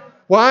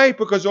 Why?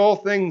 Because all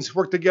things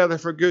work together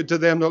for good to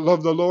them that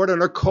love the Lord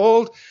and are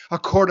called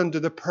according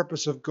to the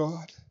purpose of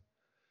God.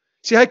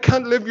 See, I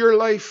can't live your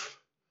life,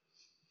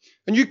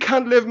 and you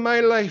can't live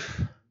my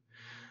life.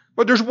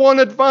 But there's one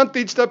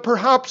advantage that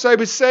perhaps I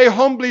would say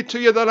humbly to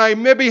you that I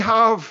maybe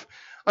have,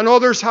 and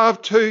others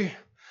have too.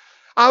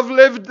 I've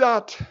lived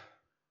that.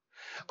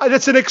 And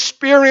it's an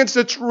experience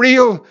that's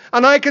real.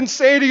 And I can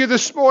say to you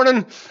this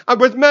morning,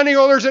 and with many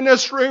others in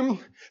this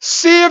room,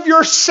 save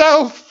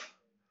yourself.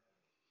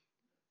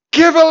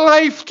 Give a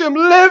life to Him.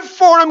 Live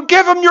for Him.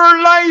 Give Him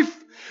your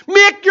life.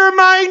 Make your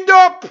mind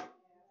up.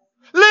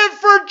 Live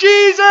for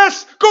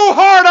Jesus. Go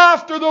hard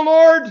after the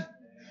Lord.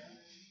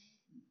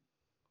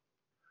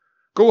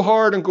 Go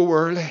hard and go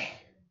early.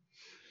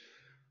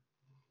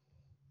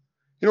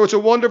 You know, it's a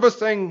wonderful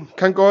thing.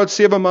 Can God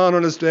save a man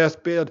on his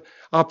deathbed?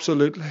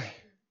 Absolutely.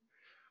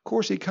 Of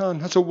course He can.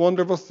 That's a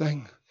wonderful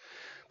thing.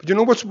 But you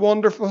know what's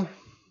wonderful?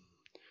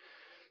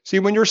 See,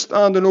 when you're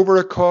standing over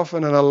a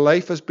coffin and a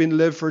life has been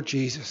lived for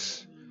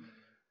Jesus,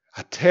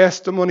 a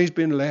testimony's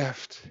been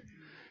left,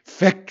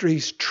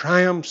 victories,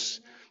 triumphs,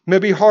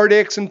 maybe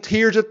heartaches and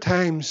tears at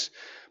times,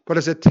 but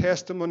as a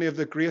testimony of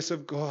the grace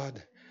of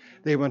God,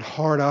 they went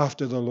hard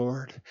after the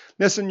Lord.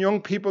 Listen,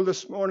 young people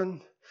this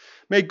morning,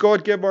 may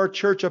God give our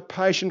church a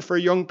passion for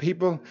young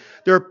people.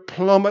 They're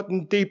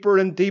plummeting deeper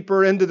and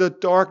deeper into the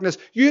darkness.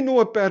 You know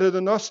it better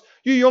than us.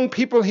 You young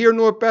people here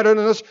know it better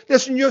than us.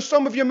 Listen,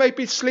 some of you might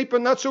be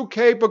sleeping, that's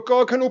okay, but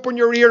God can open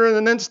your ear in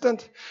an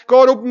instant.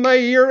 God opened my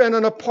ear in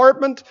an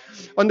apartment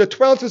on the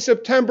 12th of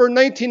September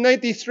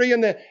 1993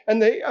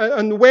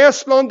 in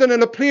West London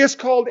in a place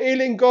called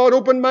Ealing. God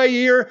opened my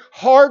ear,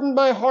 hardened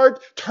my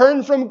heart,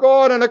 turned from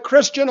God in a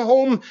Christian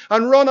home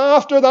and run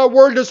after that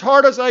world as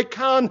hard as I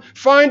can,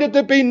 found it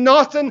to be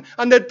nothing,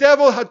 and the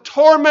devil had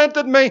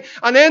tormented me.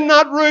 And in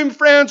that room,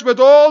 friends, with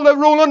all the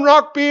Rolling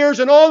Rock beers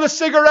and all the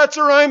cigarettes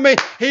around me,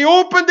 He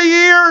opened the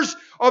ears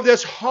of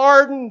this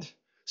hardened,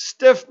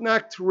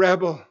 stiff-necked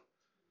rebel.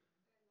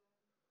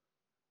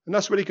 And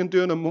that's what He can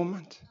do in a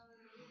moment.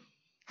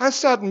 I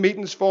sat in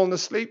meetings falling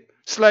asleep,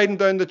 sliding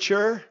down the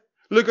chair,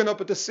 looking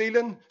up at the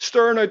ceiling,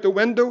 staring out the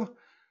window,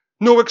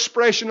 No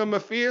expression on my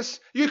face.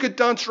 You could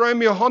dance around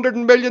me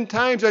 100,000,000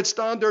 times. I'd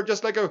stand there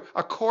just like a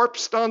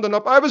corpse standing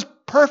up. I was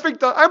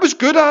perfect. I was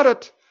good at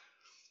it.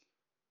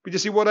 But you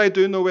see, what I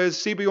do know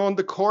is, see beyond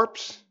the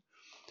corpse,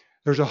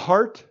 there's a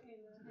heart.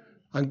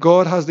 And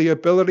God has the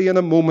ability in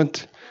a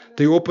moment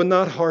to open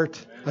that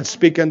heart and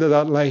speak into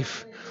that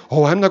life.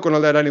 Oh, I'm not going to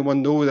let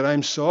anyone know that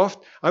I'm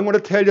soft. I'm going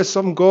to tell you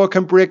something. God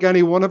can break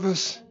any one of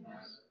us.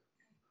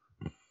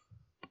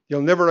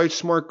 You'll never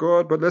outsmart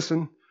God, but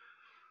listen,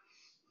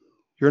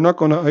 you're not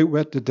going to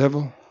outwit the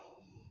devil.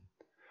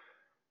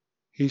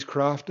 He's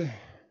crafty.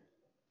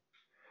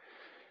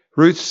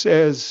 Ruth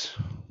says,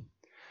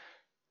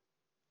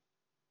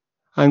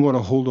 I'm going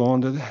to hold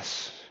on to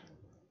this.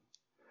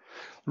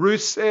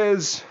 Ruth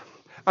says,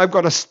 I've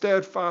got a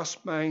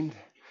steadfast mind.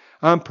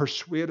 I'm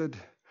persuaded.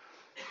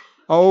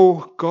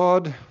 Oh,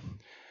 God,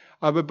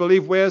 I would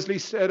believe Wesley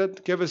said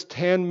it. Give us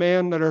 10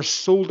 men that are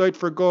sold out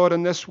for God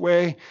in this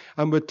way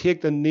and would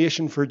take the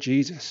nation for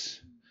Jesus.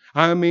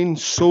 I mean,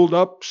 sold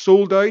up,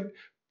 sold out.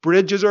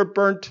 Bridges are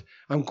burnt.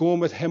 I'm going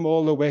with him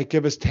all the way.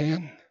 Give us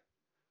 10.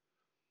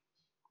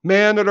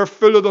 Men that are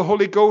full of the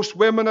Holy Ghost.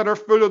 Women that are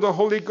full of the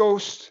Holy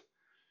Ghost.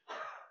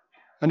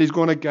 And he's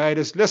going to guide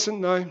us. Listen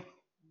now.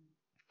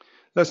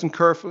 Listen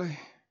carefully.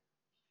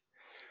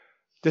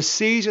 The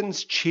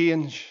seasons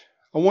change.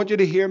 I want you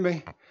to hear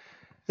me.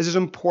 This is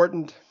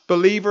important.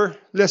 Believer,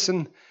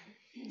 listen.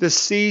 The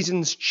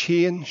seasons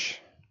change.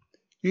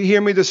 You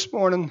hear me this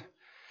morning?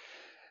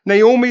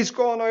 Naomi's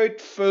gone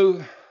out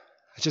full.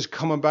 She's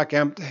coming back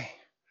empty.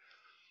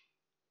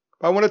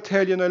 But I want to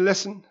tell you now,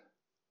 listen.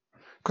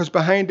 Because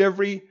behind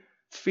every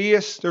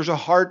face, there's a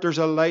heart, there's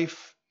a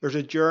life, there's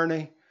a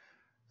journey.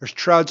 There's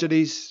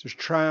tragedies, there's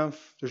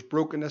triumph, there's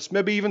brokenness.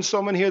 Maybe even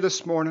someone here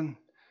this morning,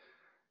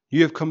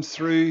 you have come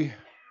through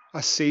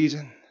a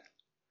season.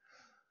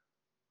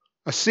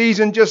 A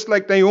season just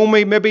like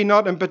Naomi, maybe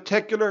not in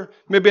particular.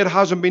 Maybe it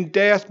hasn't been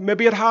death.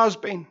 Maybe it has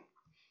been.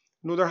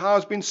 No, there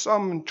has been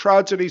some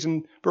tragedies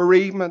and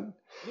bereavement.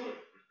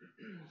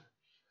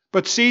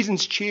 But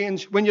seasons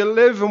change. When you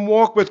live and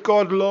walk with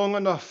God long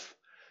enough,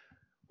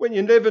 when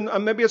you live in,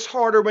 and maybe it's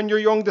harder when you're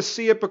young to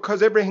see it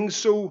because everything's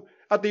so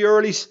at the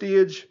early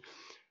stage.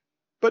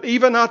 But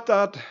even at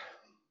that,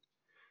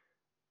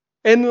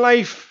 in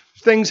life,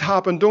 things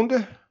happen, don't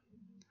they?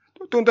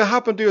 Don't they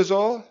happen to us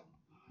all?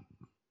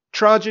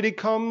 Tragedy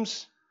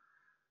comes,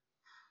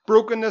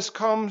 brokenness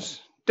comes,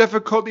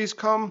 difficulties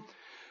come.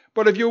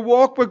 But if you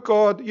walk with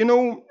God, you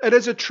know, it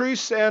is a true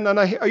saying, and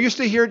I used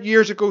to hear it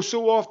years ago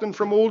so often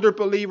from older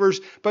believers,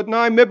 but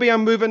now maybe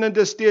I'm moving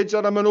into a stage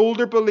that I'm an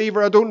older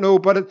believer, I don't know,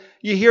 but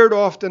you hear it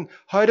often.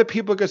 How do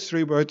people get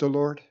through without the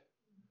Lord?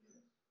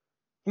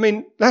 I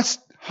mean,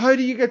 how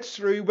do you get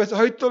through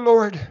without the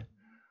Lord?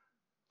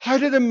 How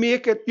do they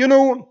make it? You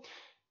know,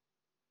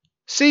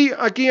 see,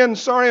 again,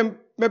 sorry,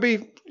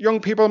 maybe young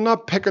people, I'm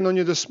not picking on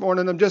you this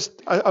morning.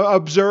 I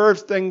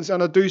observe things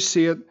and I do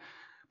see it.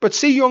 But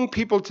see young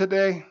people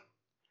today,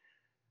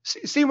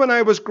 see when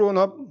I was growing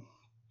up,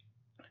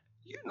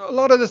 you know, a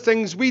lot of the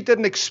things we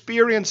didn't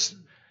experience,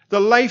 the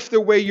life the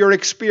way you're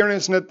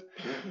experiencing it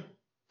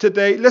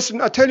today.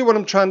 Listen, I'll tell you what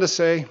I'm trying to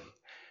say.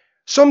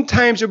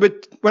 Sometimes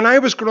when I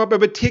was growing up, it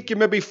would take you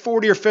maybe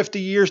 40 or 50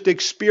 years to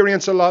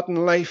experience a lot in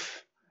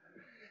life.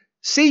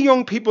 See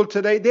young people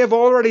today, they've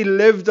already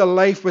lived a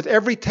life with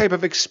every type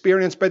of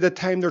experience by the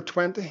time they're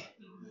 20.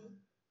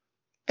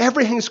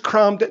 Everything's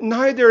crammed.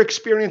 Now they're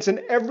experiencing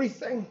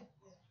everything.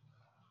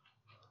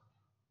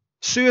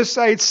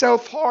 Suicide,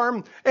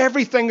 self-harm,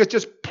 everything is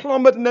just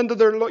plummeting into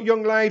their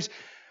young lives.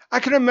 I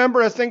can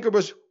remember, I think it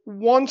was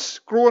once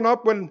growing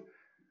up when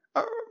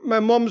my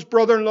mum's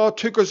brother-in-law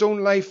took his own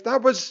life.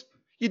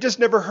 You just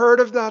never heard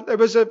of that. It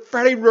was a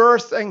very rare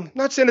thing.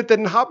 Not saying it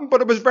didn't happen,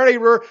 but it was very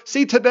rare.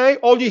 See, today,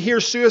 all you hear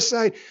is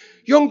suicide.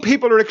 Young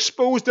people are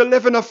exposed to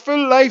living a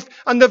full life,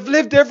 and they've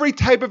lived every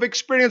type of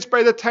experience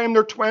by the time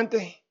they're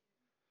 20.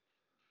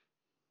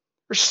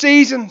 There's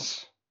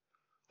seasons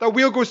that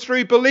we'll go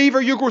through. Believer,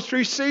 you go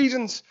through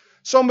seasons.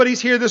 Somebody's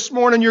here this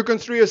morning, you're going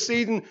through a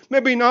season,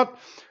 maybe not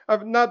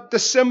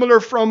dissimilar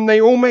from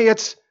Naomi.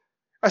 It's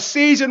a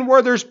season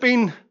where there's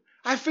been,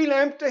 I feel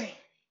empty.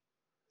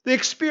 The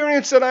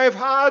experience that I've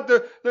had,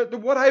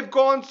 what I've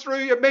gone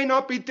through, it may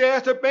not be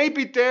death, it may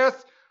be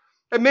death,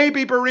 it may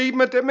be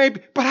bereavement,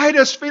 but I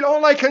just feel,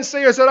 all I can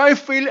say is that I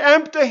feel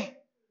empty.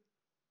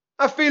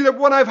 I feel that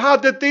what I've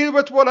had to deal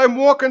with, what I'm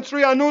walking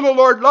through, I know the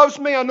Lord loves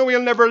me, I know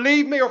He'll never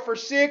leave me or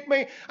forsake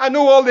me, I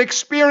know all the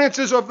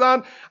experiences of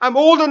that. I'm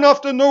old enough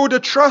to know to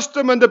trust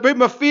Him and to put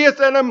my faith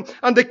in Him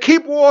and to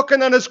keep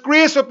walking, and His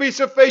grace will be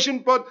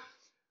sufficient. But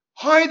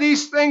how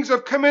these things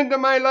have come into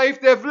my life,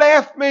 they've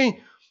left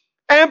me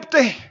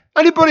empty.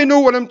 Anybody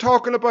know what I'm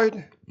talking about?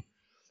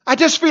 I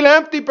just feel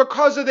empty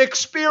because of the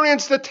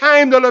experience, the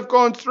time that I've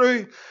gone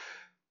through.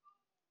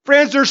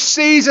 Friends, there's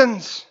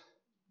seasons.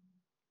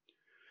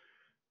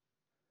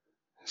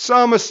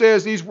 Psalmist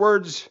says these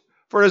words,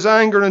 for His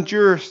anger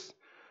endureth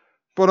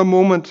but a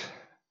moment,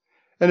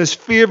 and His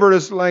favor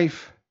is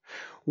life.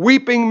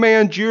 Weeping may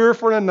endure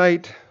for a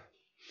night,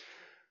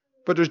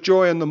 but there's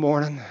joy in the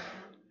morning.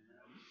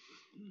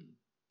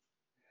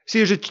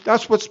 See,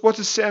 that's what's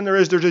it's saying there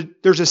is.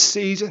 There's a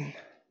season.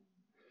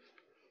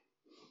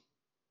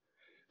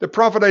 The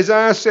prophet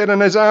Isaiah said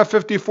in Isaiah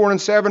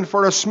 54:7,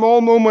 "For a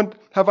small moment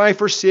have I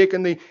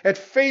forsaken thee." It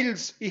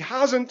feels, he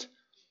hasn't.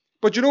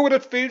 But you know what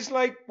it feels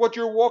like? What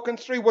you're walking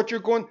through, what you're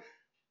going.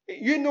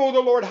 You know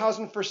the Lord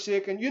hasn't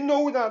forsaken. You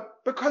know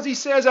that because he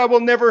says, "I will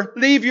never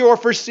leave you or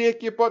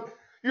forsake you." But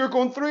you're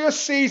going through a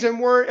season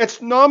where it's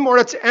numb or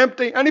it's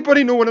empty.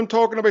 Anybody know what I'm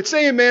talking about?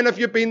 Say amen if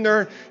you've been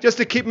there, just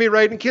to keep me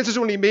right, in case it's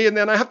only me and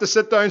then I have to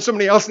sit down,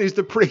 somebody else needs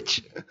to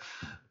preach.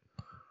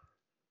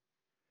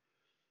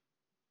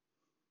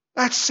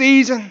 That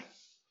season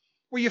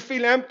where you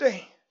feel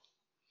empty.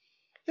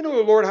 You know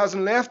the Lord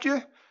hasn't left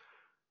you.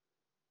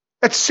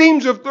 It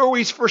seems as though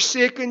he's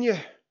forsaken you,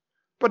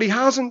 but he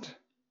hasn't.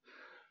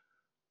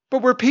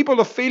 But we're people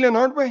of feeling,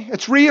 aren't we?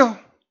 It's real.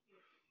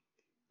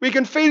 We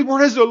can feel,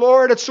 where is the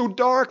Lord? It's so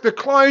dark. The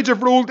clouds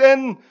have rolled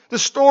in. The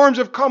storms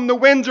have come. The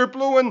winds are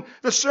blowing.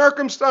 The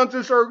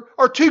circumstances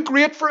are too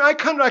great for, I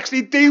can't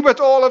actually deal with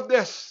all of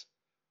this.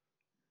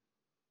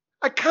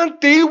 I can't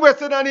deal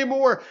with it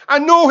anymore. I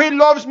know he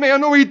loves me. I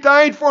know he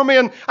died for me.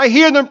 And I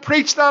hear them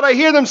preach that. I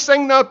hear them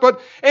sing that.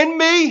 But in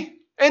me,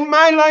 in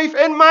my life,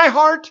 in my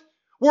heart,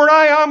 where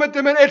I am at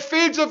the minute, it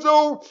feels as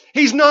though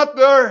he's not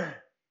there.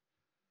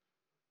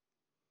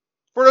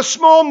 For a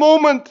small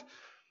moment,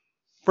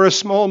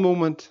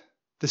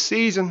 the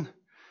season,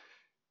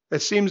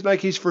 it seems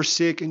like he's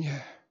forsaken you.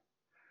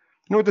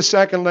 You know what the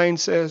second line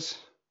says?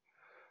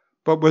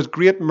 But with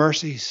great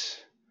mercies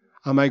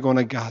am I going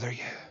to gather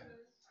you.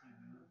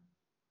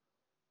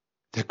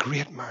 The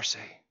great mercy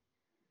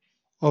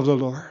of the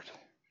Lord.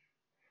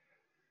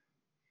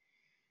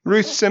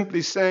 Ruth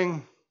simply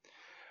saying,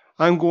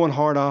 I'm going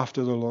hard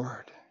after the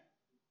Lord.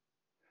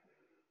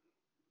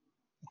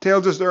 It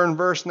tells us there in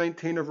verse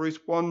 19 of Ruth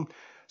 1,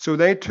 so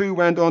they too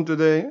went on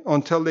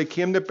until they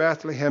came to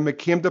Bethlehem. It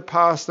came to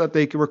pass that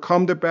they were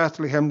come to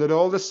Bethlehem, that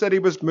all the city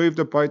was moved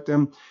about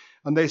them.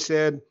 And they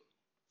said,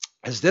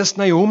 is this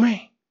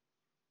Naomi?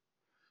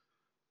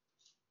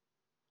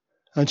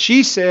 And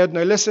she said,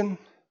 now listen,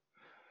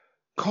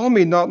 call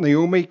me not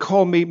Naomi,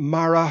 call me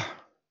Mara,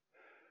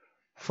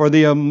 for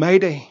the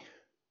Almighty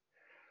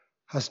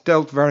has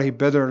dealt very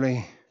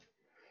bitterly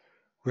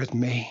with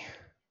me.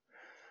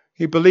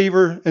 You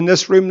believer in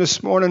this room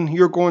this morning,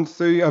 you're going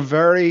through a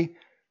very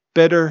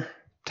bitter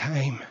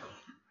time.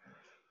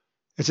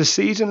 It's a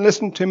season,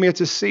 listen to me,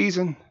 it's a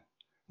season. And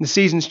the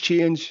seasons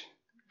change.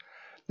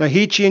 Now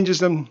he changes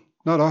them,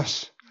 not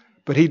us,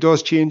 but he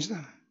does change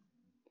them.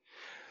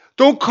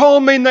 Don't call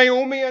me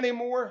Naomi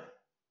anymore.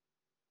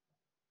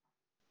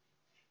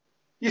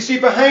 You see,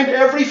 behind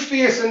every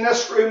face in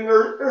this room,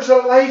 there's a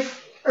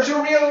life, there's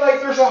a real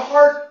life, there's a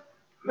heart,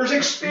 there's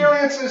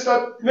experiences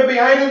that maybe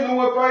I don't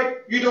know about,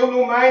 you don't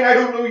know mine, I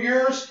don't know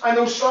yours, I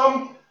know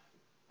some.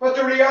 But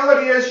the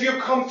reality is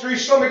you've come through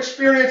some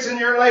experience in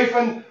your life,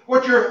 and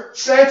what you're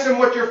sensing,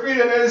 what you're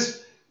feeling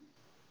is,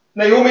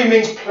 Naomi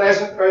means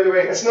pleasant, by the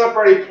way. It's not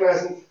very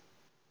pleasant.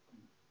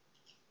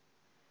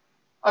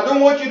 I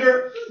don't want you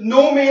to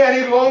know me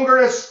any longer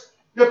as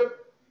the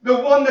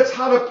one that's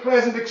had a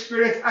pleasant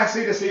experience.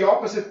 Actually, it's the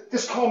opposite.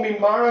 Just call me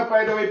Mara,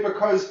 by the way,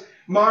 because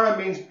Mara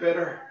means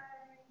bitter.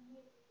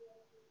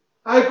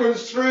 I've gone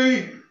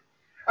through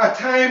a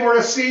time or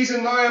a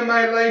season now in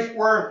my life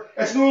where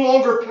it's no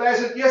longer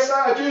pleasant. Yes,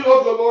 I do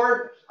love the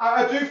Lord.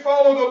 I do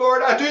follow the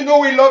Lord. I do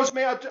know he loves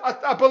me.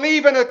 I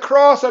believe in a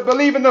cross. I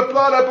believe in the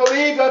blood. I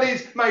believe that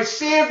he's my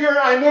Savior.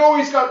 I know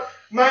he's got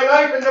my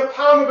life in the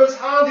palm of his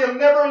hand. He'll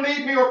never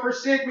leave me or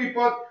forsake me.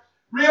 But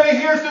really,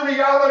 here's the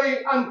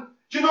reality. And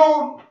do you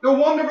know the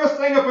wonderful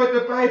thing about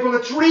the Bible?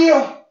 It's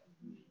real.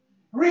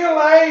 Real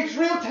lives,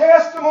 real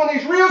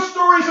testimonies, real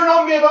stories are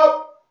not made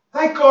up.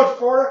 Thank God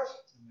for it.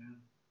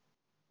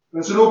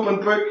 It's an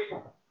open book.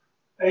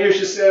 And here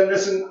she said,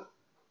 listen,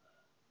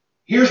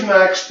 here's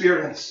my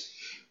experience.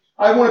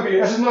 I want to be,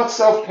 this is not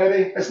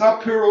self-pity. It's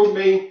not poor old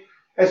me.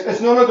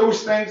 It's none of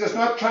those things. It's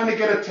not trying to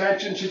get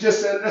attention. She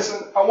just said,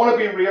 listen, I want to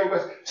be real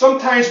with you.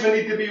 Sometimes we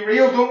need to be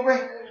real, don't we?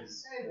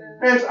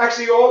 And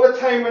actually all the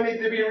time we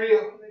need to be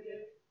real.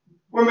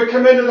 When we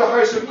come into the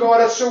house of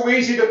God, it's so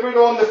easy to put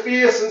on the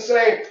face and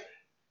say,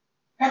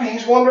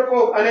 everything's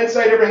wonderful, and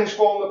inside everything's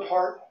falling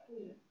apart.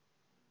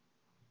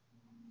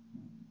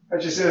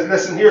 And she says,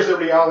 listen, here's the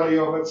reality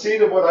of it. See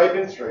what I've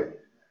been through.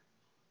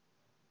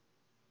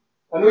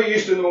 I know you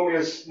used to know me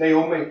as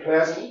Naomi,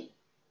 pleasant,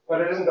 but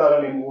it isn't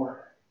that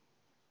anymore.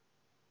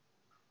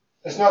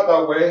 It's not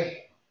that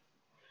way.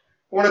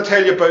 I want to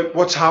tell you about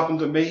what's happened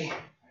to me.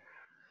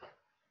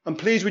 And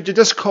please, would you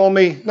just call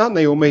me, not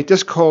Naomi,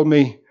 just call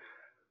me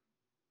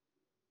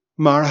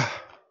Mara.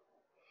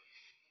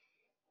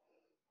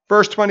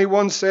 Verse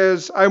 21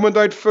 says, I went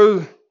out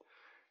full.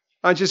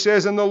 And she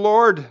says, and the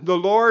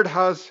Lord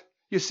has...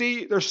 You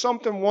see, there's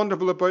something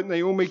wonderful about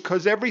Naomi,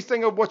 because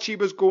everything of what she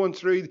was going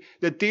through,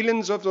 the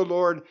dealings of the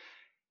Lord,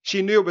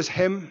 she knew it was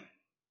him.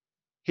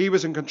 He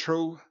was in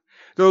control.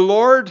 The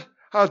Lord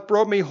has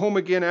brought me home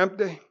again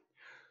empty.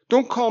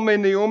 Don't call me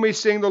Naomi,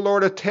 saying the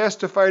Lord hath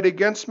testified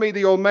against me.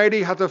 The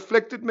Almighty hath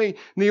afflicted me.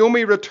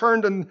 Naomi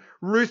returned, and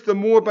Ruth the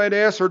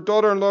Moabitess, her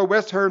daughter-in-law,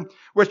 with her,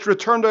 which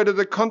returned out of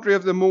the country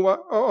of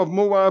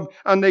Moab.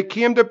 And they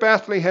came to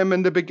Bethlehem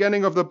in the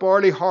beginning of the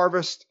barley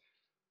harvest.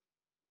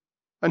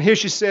 And here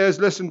she says,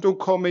 listen, don't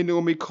call me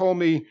Naomi, call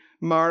me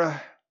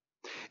Mara.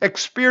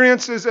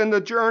 Experiences in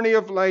the journey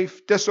of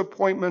life,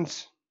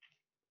 disappointments.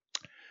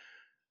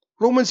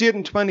 Romans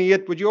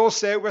 8:28, would you all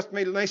say it with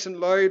me nice and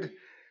loud?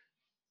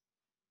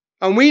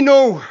 And we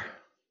know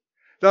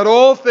that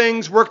all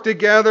things work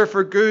together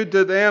for good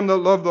to them that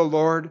love the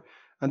Lord,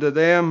 and to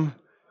them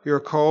who are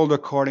called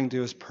according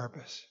to his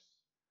purpose.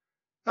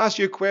 Ask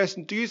you a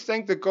question. Do you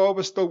think that God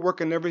was still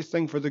working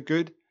everything for the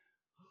good?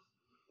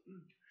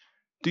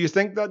 Do you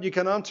think that? You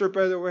can answer,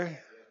 by the way.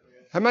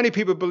 How many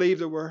people believe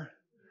there were?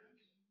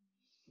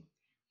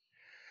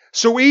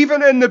 So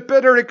even in the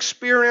bitter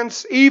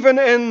experience, even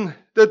in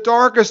the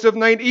darkest of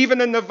night,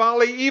 even in the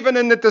valley, even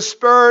in the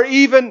despair,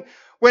 even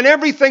when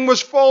everything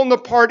was falling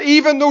apart,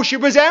 even though she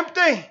was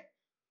empty,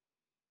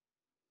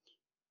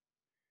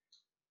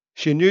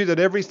 she knew that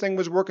everything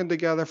was working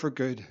together for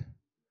good.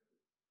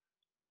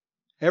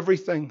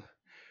 Everything.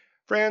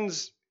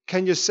 Friends,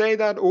 can you say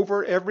that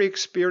over every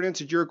experience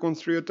that you're going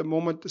through at the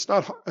moment?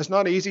 It's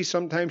not easy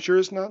sometimes, sure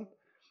it's not,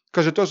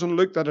 because it doesn't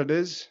look that it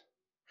is.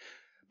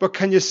 But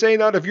can you say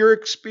that if you're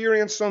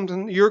experiencing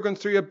something, you're going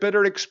through a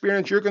bitter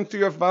experience, you're going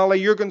through a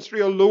valley, you're going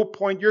through a low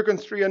point, you're going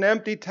through an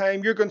empty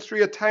time, you're going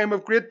through a time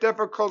of great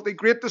difficulty,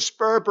 great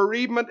despair,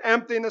 bereavement,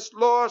 emptiness,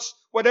 loss,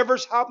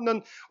 whatever's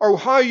happening, or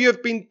how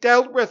you've been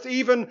dealt with,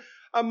 even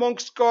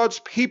amongst God's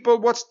people,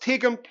 what's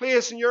taken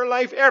place in your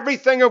life,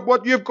 everything of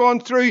what you've gone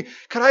through.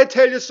 Can I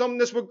tell you something?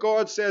 This is what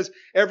God says.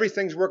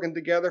 Everything's working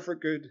together for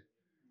good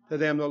to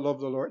them that love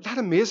the Lord. Isn't that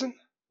amazing?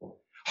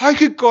 How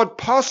could God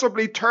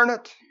possibly turn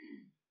it?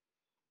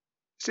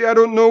 See, I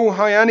don't know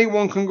how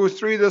anyone can go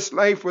through this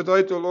life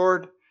without the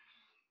Lord.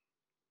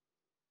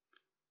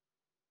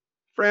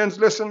 Friends,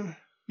 listen,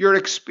 your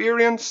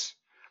experience,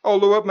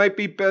 although it might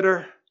be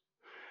bitter,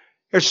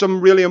 there's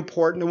something really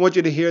important. I want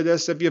you to hear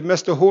this. If you've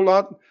missed a whole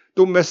lot,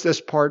 don't miss this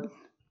part.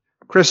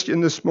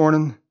 Christian, this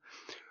morning,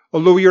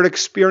 although your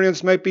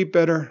experience might be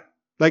bitter,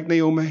 like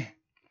Naomi,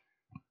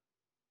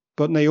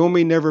 but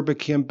Naomi never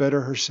became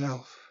bitter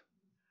herself.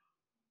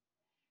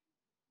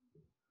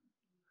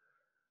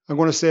 I'm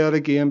going to say that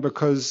again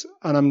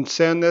and I'm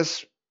saying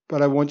this,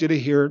 but I want you to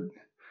hear it.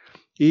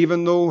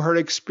 Even though her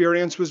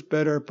experience was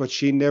bitter, but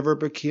she never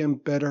became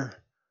bitter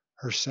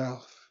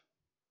herself.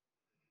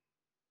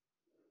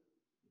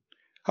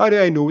 How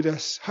do I know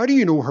this? How do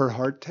you know her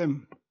heart,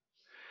 Tim?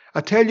 I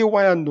tell you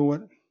why I know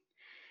it.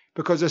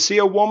 Because I see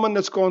a woman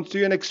that's gone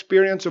through an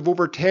experience of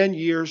over 10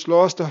 years,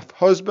 lost a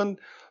husband,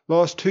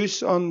 lost 2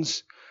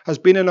 sons, has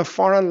been in a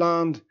foreign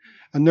land,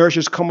 and there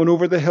she's coming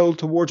over the hill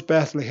towards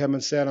Bethlehem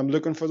and saying, I'm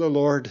looking for the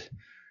Lord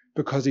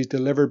because he's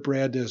delivered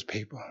bread to his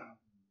people.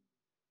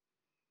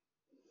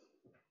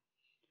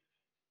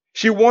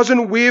 She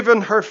wasn't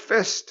waving her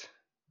fist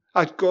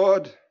at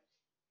God.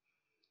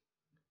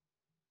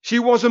 She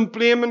wasn't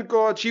blaming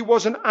God. She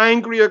wasn't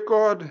angry at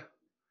God.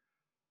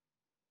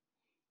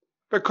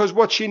 Because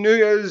what she knew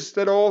is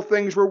that all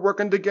things were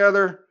working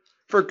together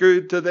for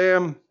good to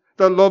them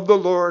that love the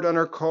Lord and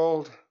are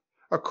called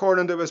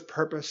according to his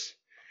purpose.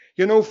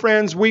 You know,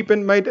 friends,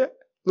 weeping might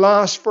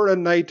last for a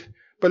night,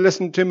 but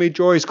listen to me,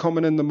 joy's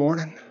coming in the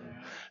morning.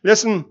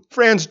 Listen,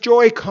 friends,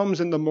 joy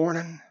comes in the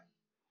morning.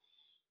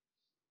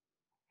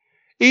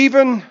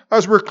 Even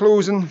as we're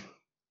closing,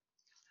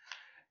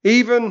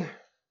 even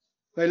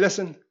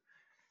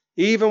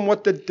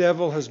what the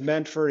devil has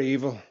meant for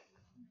evil.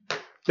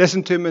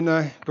 Listen to me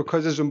now,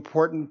 because it's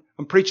important.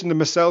 I'm preaching to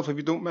myself, if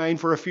you don't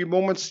mind, for a few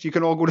moments. You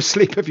can all go to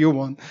sleep if you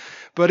want.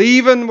 But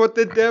even what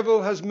the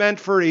devil has meant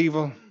for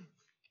evil,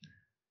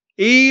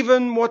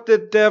 even what the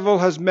devil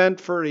has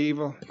meant for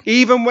evil,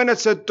 even when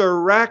it's a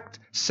direct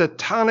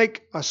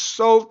satanic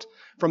assault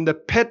from the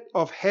pit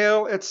of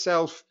hell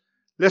itself,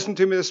 listen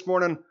to me this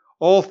morning,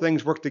 all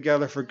things work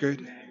together for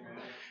good.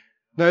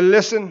 Now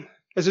listen,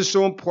 this is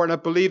so important.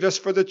 I believe this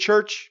for the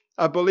church.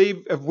 I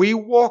believe if we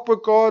walk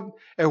with God,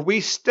 if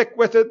we stick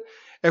with it,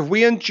 if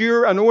we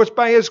endure, I know it's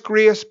by his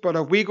grace, but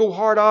if we go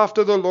hard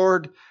after the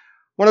Lord, I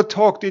want to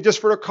talk to you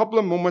just for a couple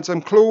of moments.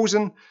 I'm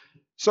closing.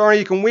 Sorry,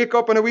 you can wake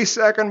up in a wee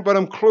second, but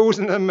I'm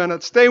closing in a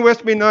minute. Stay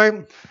with me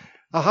now.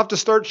 I'll have to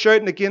start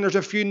shouting again. There's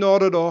a few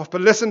nodded off,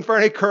 but listen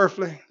very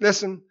carefully.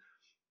 Listen.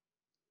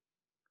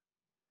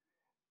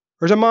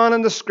 There's a man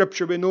in the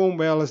scripture, we know him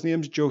well. His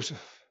name's Joseph.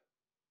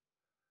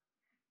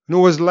 We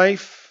know his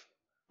life.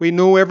 We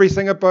know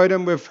everything about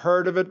him. We've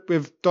heard of it.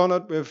 We've done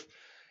it. We've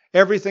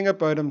everything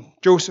about him.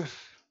 Joseph.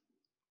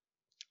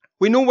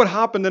 We know what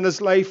happened in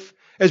his life.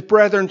 His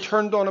brethren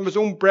turned on him. His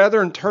own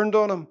brethren turned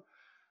on him.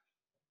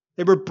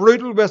 They were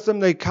brutal with him.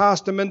 They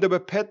cast him into a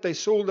pit. They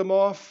sold him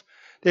off.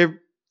 They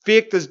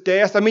faked his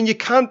death. I mean,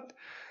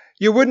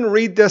 you wouldn't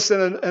read this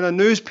in a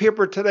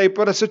newspaper today,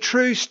 but it's a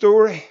true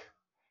story.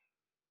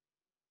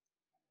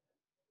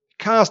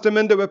 Cast him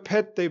into a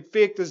pit. They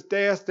faked his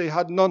death. They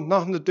had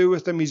nothing to do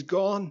with him. He's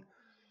gone.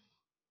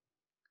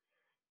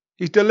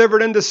 He's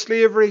delivered into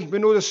slavery. We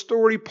know the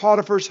story,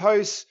 Potiphar's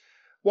house.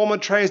 Woman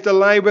tries to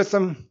lie with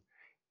him.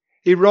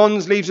 He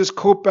runs, leaves his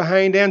coat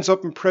behind, ends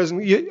up in prison.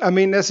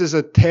 This is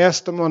a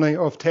testimony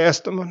of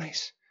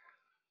testimonies.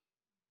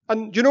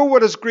 And do you know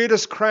what his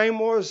greatest crime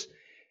was?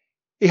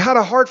 He had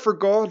a heart for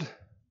God.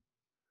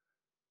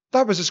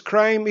 That was his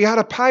crime. He had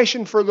a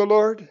passion for the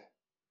Lord.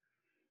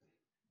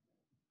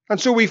 And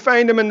so we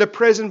find him in the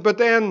prison. But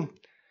then,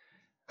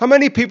 how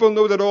many people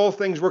know that all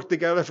things work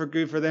together for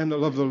good for them that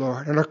love the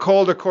Lord and are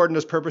called according to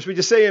his purpose? Would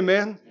you say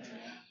amen?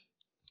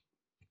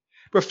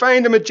 We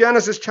find him in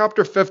Genesis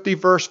chapter 50,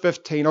 verse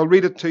 15. I'll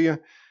read it to you.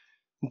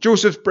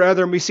 Joseph's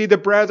brethren, we see the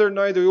brethren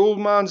now. The old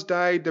man's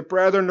died. The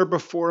brethren are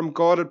before him.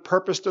 God had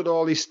purposed it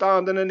all. He's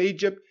standing in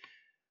Egypt.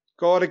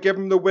 God had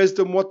given him the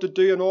wisdom what to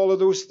do and all of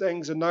those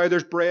things. And now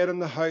there's bread in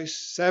the house.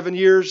 7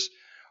 years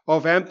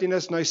of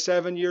emptiness, now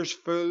 7 years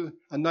full.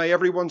 And now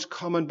everyone's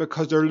coming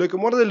because they're looking.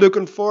 What are they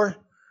looking for?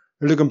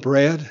 They're looking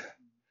bread.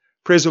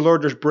 Praise the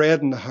Lord, there's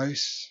bread in the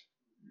house.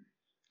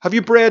 Have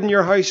you bread in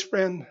your house,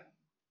 friend?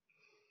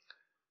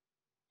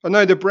 And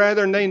now the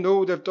brethren, they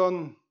know they've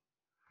done,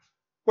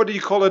 what do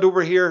you call it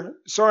over here?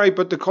 Sorry,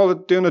 but they call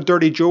it doing a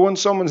dirty Joe on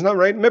someone. Isn't that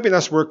right? Maybe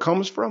that's where it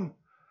comes from.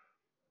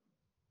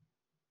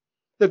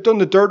 They've done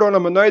the dirt on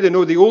him, and now they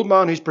know the old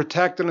man who's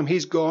protecting him,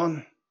 he's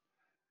gone.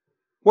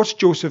 What's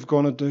Joseph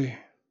going to do?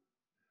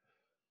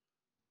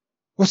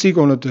 What's he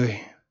going to do?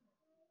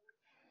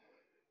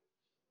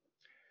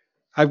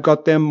 I've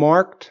got them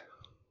marked.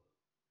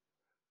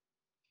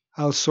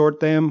 I'll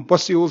sort them.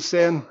 What's the old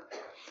saying?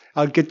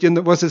 I'll get you in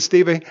the, what's it,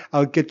 Stevie?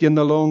 I'll get you in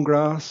the long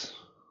grass.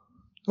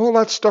 All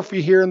that stuff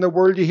you hear in the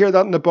world, you hear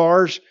that in the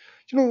bars.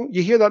 You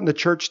hear that in the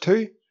church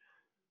too.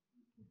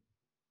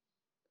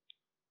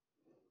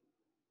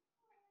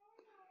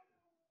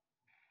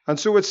 And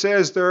so it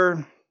says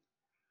there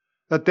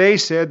that they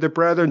said, the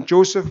brethren,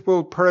 Joseph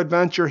will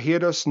peradventure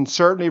hate us and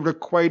certainly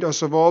requite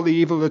us of all the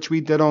evil which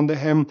we did unto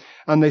him.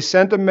 And they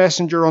sent a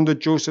messenger unto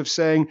Joseph,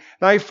 saying,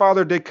 thy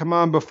father did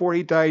command before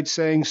he died,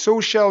 saying, so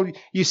shall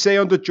ye say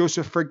unto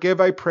Joseph, forgive,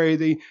 I pray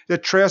thee, the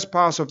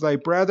trespass of thy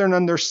brethren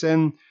and their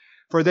sin,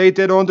 for they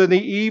did unto thee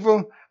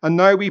evil. And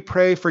now we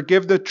pray,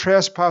 forgive the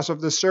trespass of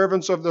the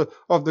servants of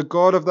the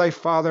God of thy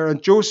father.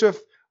 And Joseph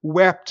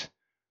wept.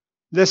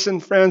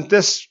 Listen, friends,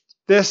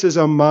 this is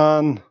a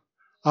man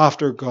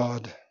after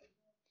God.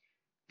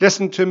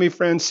 Listen to me,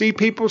 friends. See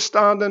people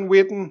standing,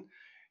 waiting.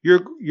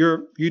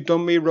 You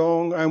done me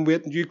wrong. I'm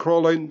waiting. You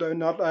crawl out and down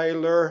that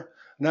aisle there.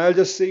 And I'll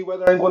just see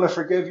whether I'm going to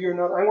forgive you or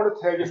not. I want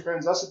to tell you,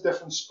 friends, that's a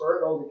different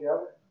spirit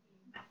altogether.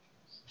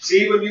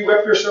 See, when you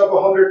whip yourself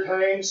 100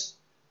 times,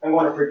 I'm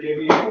going to forgive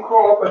you. You can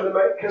crawl up and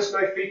kiss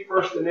my feet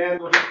first and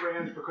then with your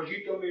friends because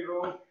you done me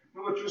wrong.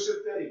 You know what Joseph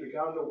did? He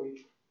began to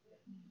weep.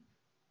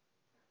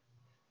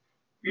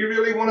 You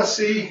really want to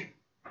see,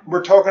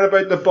 we're talking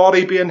about the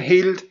body being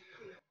healed.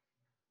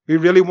 We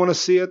really want to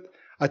see it.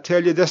 I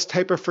tell you, this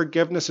type of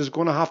forgiveness is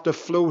going to have to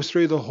flow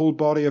through the whole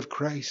body of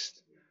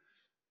Christ.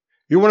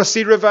 You want to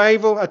see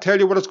revival? I tell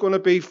you what it's going to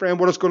be, friend,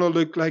 what it's going to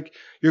look like.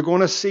 You're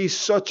going to see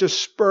such a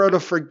spirit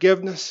of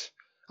forgiveness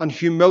and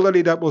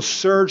humility that will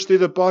surge through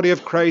the body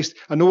of Christ.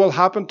 And what will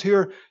happen to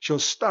her? She'll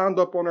stand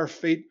up on her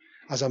feet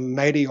as a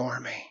mighty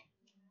army.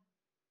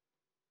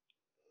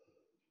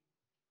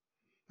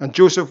 And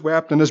Joseph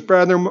wept, and his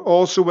brethren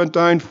also went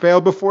down,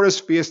 fell before his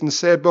face, and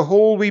said,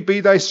 behold, we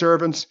be thy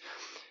servants.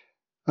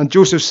 And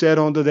Joseph said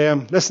unto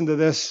them, listen to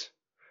this,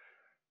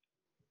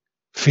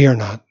 fear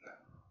not.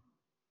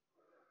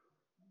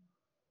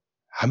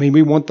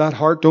 We want that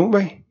heart, don't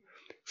we?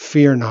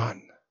 Fear not.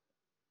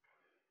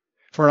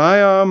 For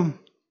am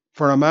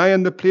I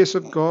in the place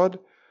of God?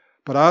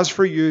 But as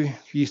for you,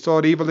 ye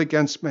thought evil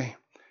against me.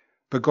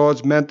 But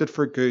God's meant it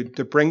for good,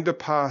 to bring to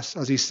pass,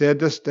 as he said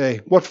this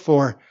day. What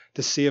for?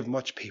 To save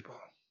much people.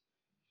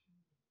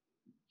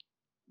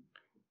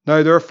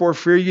 Now therefore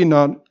fear ye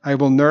not, I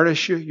will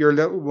nourish you, your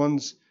little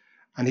ones.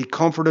 And he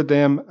comforted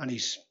them, and he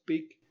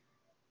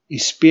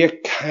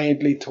spake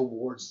kindly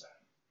towards them.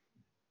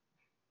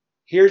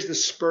 Here's the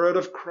Spirit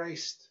of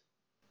Christ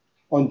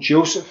on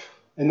Joseph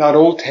in that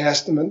Old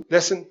Testament.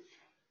 Listen,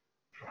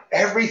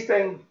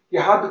 everything,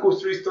 you had to go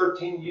through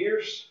 13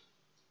 years,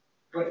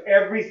 but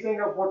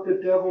everything of what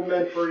the devil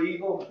meant for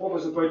evil, what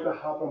was about to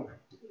happen?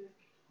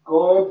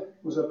 God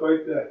was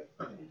about to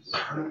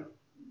turn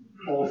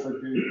it all for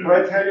good. But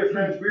I tell you,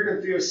 friends, we're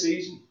going through a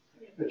season.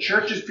 The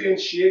church is being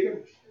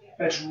shaken.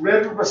 It's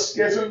riddled with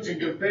schisms and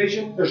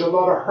division. There's a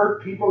lot of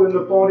hurt people in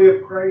the body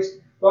of Christ.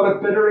 A lot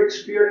of bitter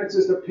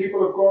experiences that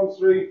people have gone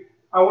through.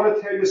 I want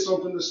to tell you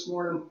something this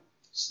morning.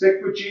 Stick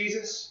with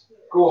Jesus.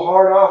 Go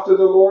hard after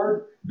the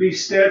Lord. Be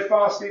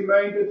steadfastly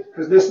minded.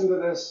 Because listen to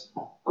this.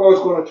 God's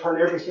going to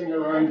turn everything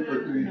around for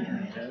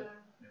good.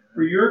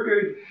 For your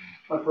good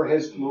and for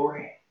his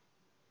glory.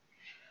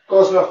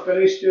 God's not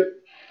finished yet.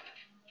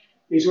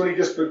 He's only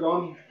just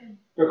begun.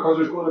 Because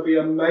there's going to be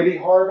a mighty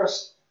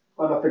harvest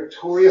and a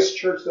victorious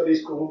church that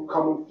he's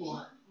coming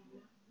for.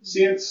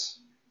 Saints,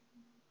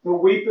 the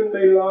weeping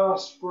may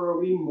last for a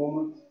wee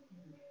moment.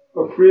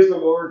 But praise the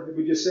Lord.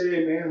 Would you say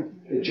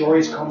amen? The joy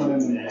is coming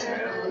in.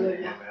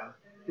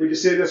 Would you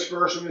say this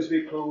verse as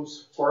we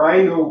close? For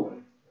I know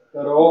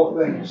that all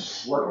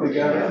things work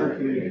together for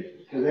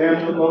good to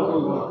them that love the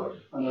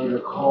Lord and are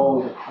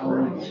called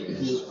according to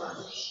His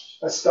purpose.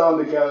 Let's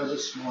stand together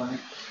this morning.